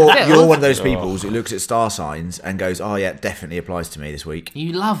can be fulfilled. You're one of those people who looks at star signs and goes, oh yeah, definitely applies to me this week.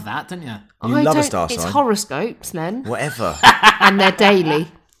 You love that, don't you? You love a star sign. It's horoscopes, Len. Whatever. And they're daily.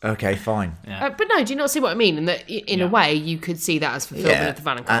 Okay, fine. Yeah. But no, do you not see what I mean? And that in a way, you could see that as fulfillment of the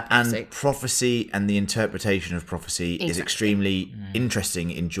Valonqar prophecy. And prophecy and the interpretation of prophecy is extremely interesting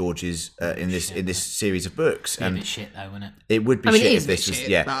in George's in this series of books. It'd be a bit shit though, wouldn't it? It would be shit if this was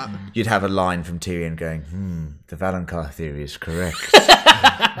You'd have a line from Tyrion going, the Valonqar theory is correct.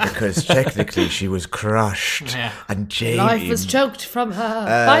 Because technically she was crushed and Jamie life was choked from her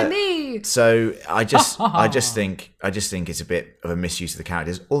by me. So I just think it's a bit of a misuse of the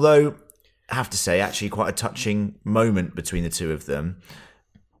characters. Although I have to say, actually quite a touching moment between the two of them,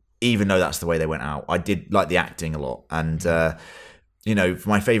 even though that's the way they went out. I did like the acting a lot. And for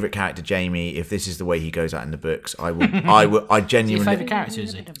my favourite character, Jamie, if this is the way he goes out in the books, I genuinely... Your favourite character,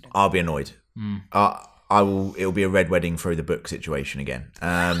 is he? I'll be annoyed. It'll be a red wedding through the book situation again.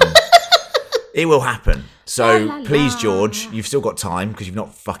 It will happen. So please, George, you've still got time because you've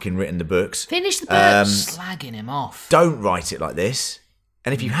not fucking written the books. Finish the books. Slagging him off. Don't write it like this.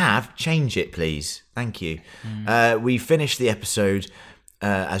 And if you have, change it, please. Thank you. We finished the episode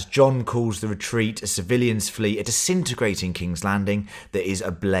as Jon calls the retreat a civilians' fleet, a disintegrating King's Landing that is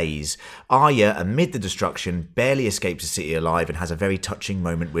ablaze. Arya, amid the destruction, barely escapes the city alive and has a very touching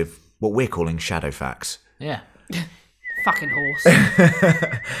moment with what we're calling Shadowfax. Yeah. Fucking horse.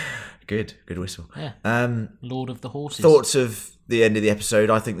 Good whistle. Yeah. Lord of the Horses. Thoughts of the end of the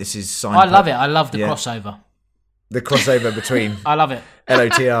episode? I think this is I love it. I love the crossover. The crossover between I love it.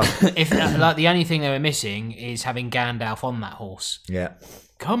 LOTR. If like the only thing they were missing is having Gandalf on that horse. Yeah.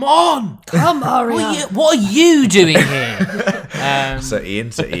 Come on, Come, Arya. what are you doing here? So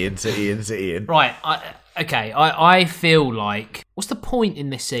Ian. Right. I feel like what's the point in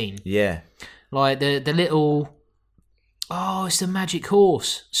this scene? Yeah. Like the little. Oh, it's the magic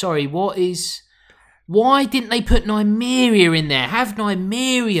horse. Sorry, why didn't they put Nymeria in there? Have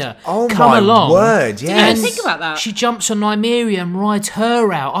Nymeria Oh come my along. word, yeah. Didn't think about that. She jumps on Nymeria and rides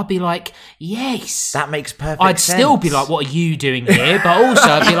her out. I'd be like, yes. That makes perfect I'd sense. still be like, what are you doing here? But also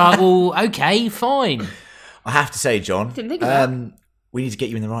I'd be like, well, okay, fine. I have to say, John, Didn't think of that. we need to get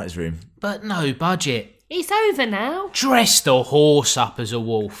you in the writer's room. But no budget. It's over now. Dress the horse up as a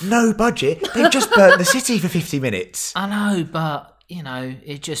wolf. No budget. They've just burnt the city for 50 minutes. I know, but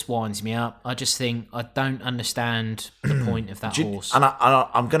it just winds me up. I just think I don't understand the point of that horse. And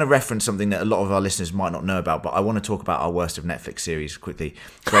I'm going to reference something that a lot of our listeners might not know about, but I want to talk about our worst of Netflix series quickly,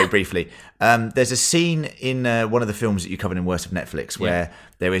 very briefly. There's a scene in one of the films that you covered in Worst of Netflix where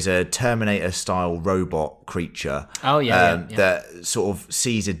there is a Terminator-style robot creature that sort of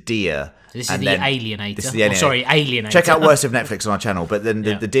sees a deer. This is the Alienator. This is the Alienator. Sorry, Alienator. Check out Worst of Netflix on our channel. But then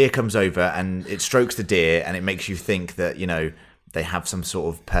the deer comes over and it strokes the deer and it makes you think that, they have some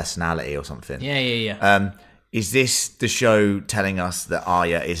sort of personality or something. Yeah. Is this the show telling us that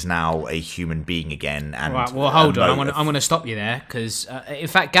Arya is now a human being again? And Right, well, hold on. I'm going to stop you there because, in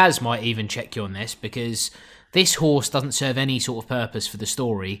fact, Gaz might even check you on this because this horse doesn't serve any sort of purpose for the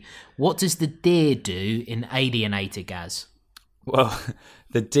story. What does the deer do in Alienator, Gaz? Well,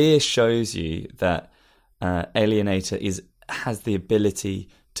 the deer shows you that Alienator has the ability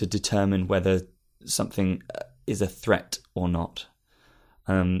to determine whether something is a threat or not.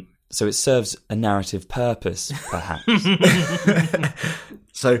 So it serves a narrative purpose, perhaps.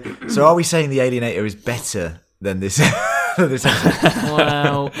 So are we saying the Alienator is better than this? This episode?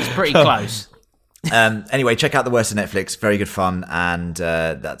 Well, it's pretty close. Anyway, check out the Worst of Netflix. Very good fun, and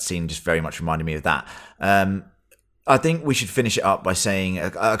that scene just very much reminded me of that. I think we should finish it up by saying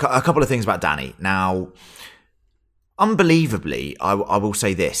a couple of things about Dany. Now, unbelievably, I will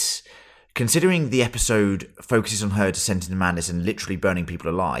say this. Considering the episode focuses on her descent into madness and literally burning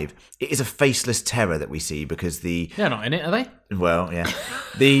people alive, it is a faceless terror that we see because They're not in it, are they? Well, yeah.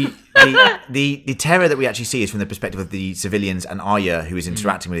 The terror that we actually see is from the perspective of the civilians and Arya, who is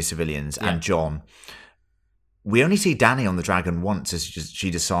interacting with the civilians, and Jon. We only see Dany on the dragon once as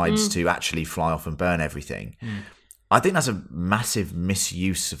she decides to actually fly off and burn everything. I think that's a massive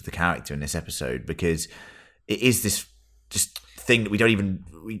misuse of the character in this episode because it is this just thing that we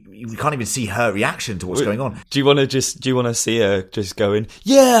can't even see her reaction to what's going on. Do you want to see her just going,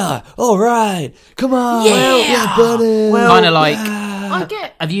 yeah, all right, come on, yeah, buddy. Kind of like. I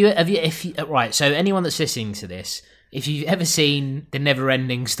get. Right? So anyone that's listening to this, if you've ever seen The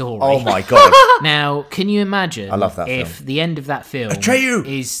Never-Ending Story, Oh my god! now can you imagine? I love that if film. the end of that film Atreyu!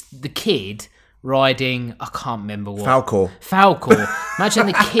 is the kid riding, I can't remember what. Falcor. Imagine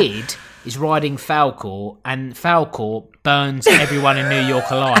the kid is riding Falcor and Falcor burns everyone in New York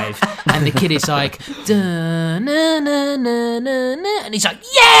alive and the kid is like na, na, na, na, na, and he's like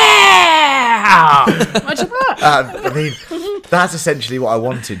yeah. Imagine that. I mean, that's essentially what I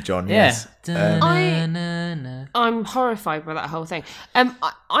wanted, John. Yes. I'm horrified by that whole thing.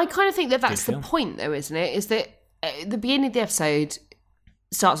 I kind of think that's the point, though, isn't it? Is that the beginning of the episode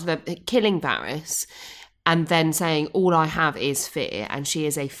starts with her killing Varys and then saying, all I have is fear, and she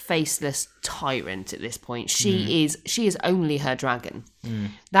is a faceless tyrant at this point. She is only her dragon.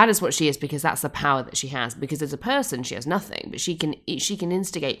 That is what she is, because that's the power that she has. Because as a person, she has nothing, but she can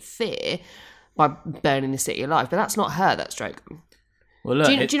instigate fear by burning the city alive. But that's not her, that's Drogon. Well, look,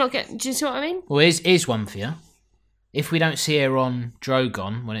 do you see what I mean? Well, here's one for you. If we don't see her on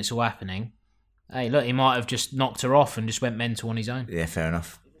Drogon when it's all happening, hey, look, he might have just knocked her off and just went mental on his own. Yeah, fair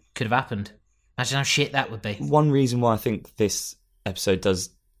enough. Could have happened. Imagine how shit that would be. One reason why I think this episode does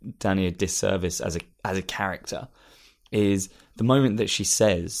Dany a disservice as a character is the moment that she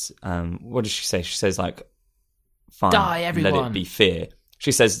says, what does she say? She says, like, fine, die, everyone. Let it be fear.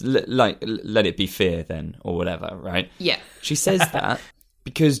 She says, let it be fear then, or whatever, right? Yeah. She says that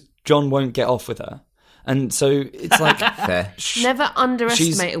because Jon won't get off with her. And so it's like... Fair. Never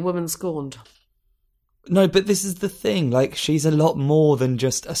underestimate a woman scorned. No, but this is the thing. Like, she's a lot more than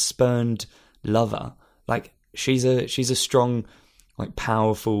just a spurned lover. Like, she's a strong, like,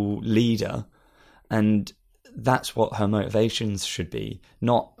 powerful leader, and that's what her motivations should be.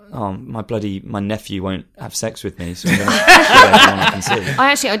 Not, my nephew won't have sex with me, so I'm going to kill everyone I can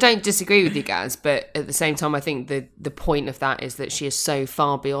see. I don't disagree with you guys, but at the same time, I think the point of that is that she is so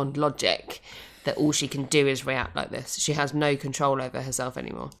far beyond logic that all she can do is react like this. She has no control over herself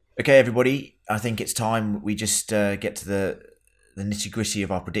anymore. Okay, everybody, I think it's time we just get to the nitty-gritty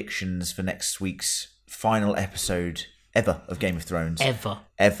of our predictions for next week's final episode ever of Game of Thrones. Ever.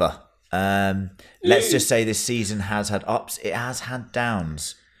 Let's just say this season has had ups, it has had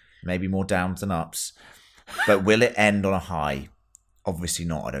downs, maybe more downs than ups. But will it end on a high? Obviously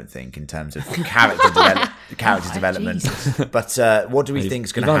not, I don't think, in terms of character development. But what do we think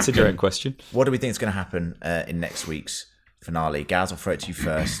is going to happen? You've answered your own question. What do we think is going to happen in next week's finale? Gaz, I'll throw it to you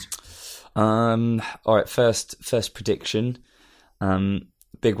first. All right, first prediction.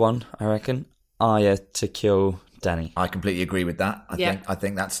 Big one, I reckon. Arya to kill Dany. I completely agree with that. I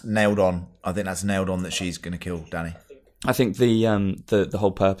think that's nailed on. I think that's nailed on that she's going to kill Dany. I think the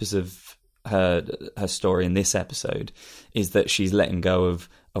whole purpose of her story in this episode is that she's letting go of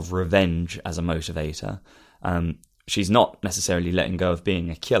revenge as a motivator. She's not necessarily letting go of being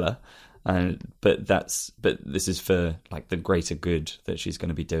a killer, but this is for like the greater good that she's going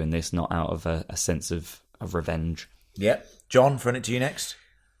to be doing this, not out of a sense of revenge. Yeah, John, throwing it to you next.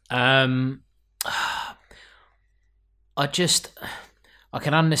 I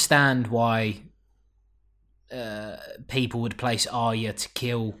can understand why people would place Arya to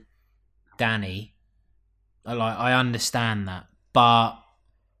kill Dany. I understand that, but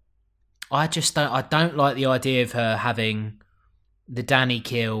I don't like the idea of her having the Dany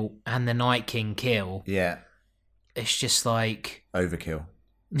kill and the Night King kill. Yeah, it's just like overkill.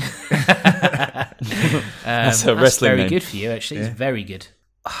 That's a wrestling very name. Good for you, actually. It's very good.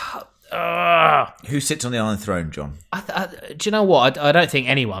 Who sits on the Iron Throne, John? Do you know what? I don't think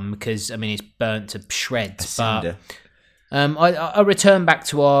anyone, because I mean it's burnt to shreds. But I return back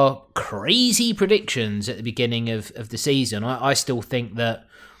to our crazy predictions at the beginning of the season. I still think that,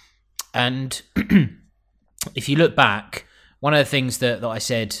 and if you look back, one of the things that I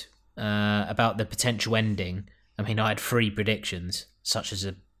said about the potential ending, I mean, I had 3 predictions, such as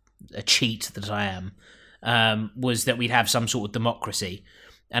a cheat that I am, was that we'd have some sort of democracy.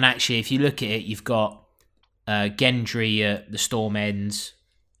 And actually, if you look at it, you've got Gendry at the Storm Ends.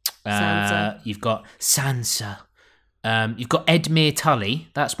 You've got Sansa. You've got Edmure Tully.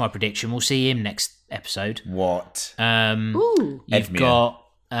 That's my prediction. We'll see him next episode. What? Ooh. You've Edmure. got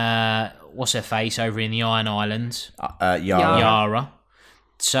what's her face over in the Iron Islands? Yara.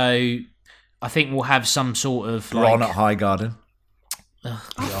 So I think we'll have some sort of Bronn at Highgarden.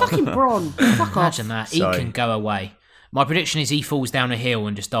 Fucking Bronn. Fuck off. Imagine that. Sorry. He can go away. My prediction is he falls down a hill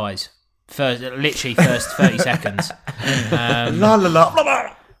and just dies. Literally first 30 seconds. La la la. Blah,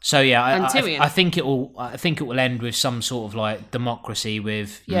 blah. So yeah, Tyrion. I think it will end with some sort of like democracy.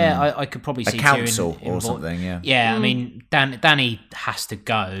 With I could probably see a council Tyrion or something. Yeah. Yeah, I mean Dany has to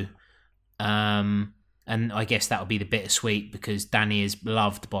go, and I guess that would be the bittersweet because Dany is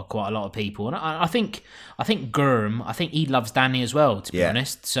loved by quite a lot of people, and I think Gurm, I think he loves Dany as well. To be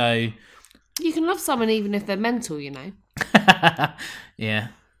honest, so You can love someone even if they're mental, you know. yeah.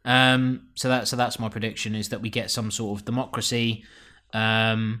 So that's my prediction, is that we get some sort of democracy.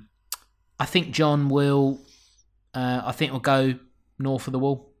 I think John will. I think will go north of the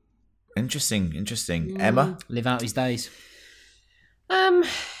wall. Interesting. Emma? Live out his days.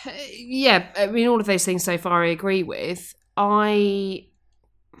 Yeah, I mean, all of those things so far I agree with. I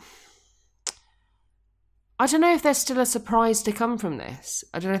don't know if there's still a surprise to come from this.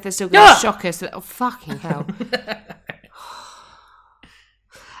 I don't know if they're still going to shock us. Oh, fucking hell.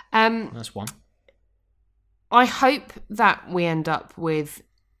 That's one. I hope that we end up with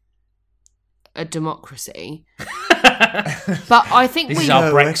a democracy. But I think This is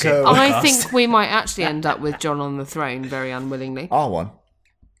our Brexit podcast. I think we might actually end up with John on the throne, very unwillingly. R1.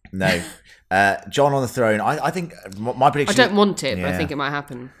 No. John on the throne. I think my prediction... I don't want it, but I think it might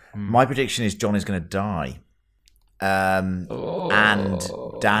happen. My prediction is John is going to die. And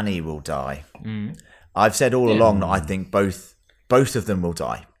Dany will die. I've said all along that I think both of them will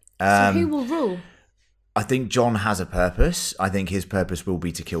die. So who will rule? I think John has a purpose. I think his purpose will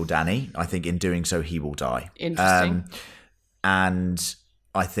be to kill Dany. I think in doing so, he will die. Interesting. And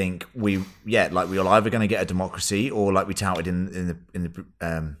I think we're either going to get a democracy, or like we touted in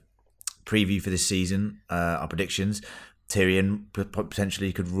the preview for this season, our predictions, Tyrion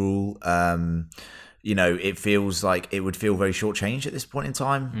potentially could rule. It feels like it would feel very shortchanged at this point in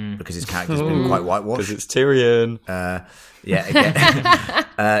time because his character's been quite whitewashed. Because it's Tyrion.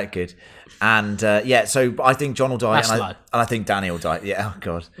 Again. Good. And so I think John will die, and I think Dany will die. Yeah, oh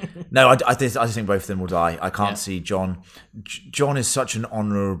god, no, I just think both of them will die. I can't see John. John is such an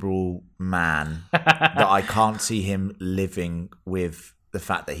honourable man that I can't see him living with the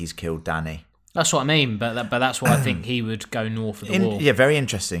fact that he's killed Dany. That's what I mean, but that's why I think he would go north of the wall. Yeah, very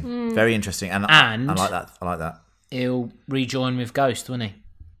interesting. Very interesting. And I like that. I like that. He'll rejoin with Ghost, won't he?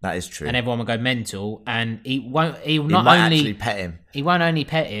 That is true. And everyone will go mental, and he won't. He might actually pet him. He won't only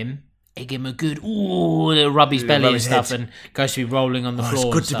pet him. He give him a good little rub his belly and stuff, and Ghost will be rolling on the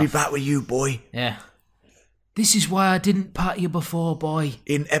floor. It's good to be back with you, boy. Yeah. This is why I didn't pat you before, boy.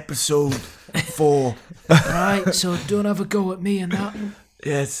 In episode 4. Right, so don't have a go at me and that.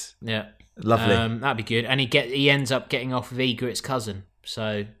 Yes. Yeah. Lovely. That'd be good. And he ends up getting off with Egret's cousin.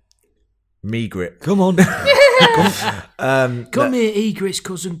 So Megret. Come on. come here, Egret's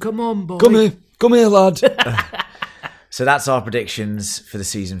cousin. Come on, boy. Come here, lad. So that's our predictions for the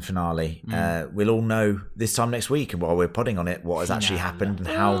season finale. We'll all know this time next week, while we're podding on it, what has actually happened and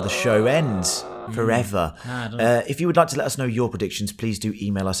how the show ends forever. If you would like to let us know your predictions, please do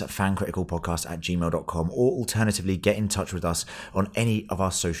email us at fancriticalpodcast@gmail.com, or alternatively get in touch with us on any of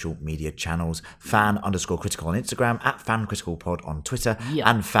our social media channels. fan_critical on Instagram, at fancriticalpod on Twitter,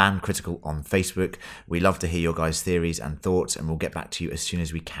 and fancritical on Facebook. We love to hear your guys' theories and thoughts, and we'll get back to you as soon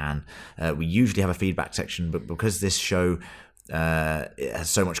as we can. We usually have a feedback section, but because this show it has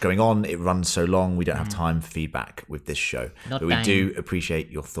so much going on, it runs so long, we don't have time for feedback with this show. But we do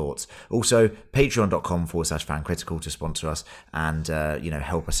appreciate your thoughts. Also, patreon.com/fancritical to sponsor us and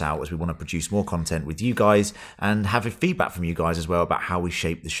help us out, as we want to produce more content with you guys and have a feedback from you guys as well about how we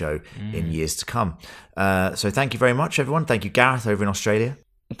shape the show in years to come. So thank you very much, everyone. Thank you, Gareth, over in Australia.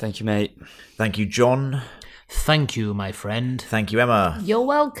 Thank you, mate. Thank you, John. Thank you, my friend. Thank you, Emma. You're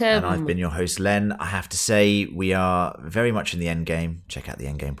welcome. And I've been your host, Len. I have to say, we are very much in the end game. Check out the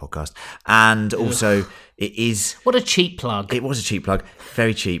End Game podcast. And also, it is... What a cheap plug. It was a cheap plug.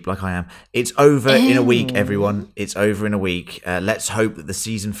 Very cheap, like I am. It's over in a week, everyone. It's over in a week. Let's hope that the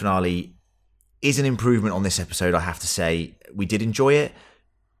season finale is an improvement on this episode, I have to say. We did enjoy it.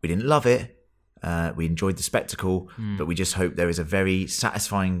 We didn't love it. We enjoyed the spectacle, but we just hope there is a very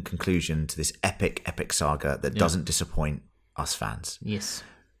satisfying conclusion to this epic saga that doesn't disappoint us fans. Yes.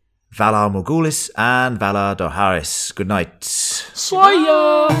 Valar Morghulis and Valar Dohaeris. Good night.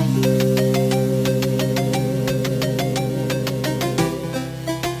 Swaya!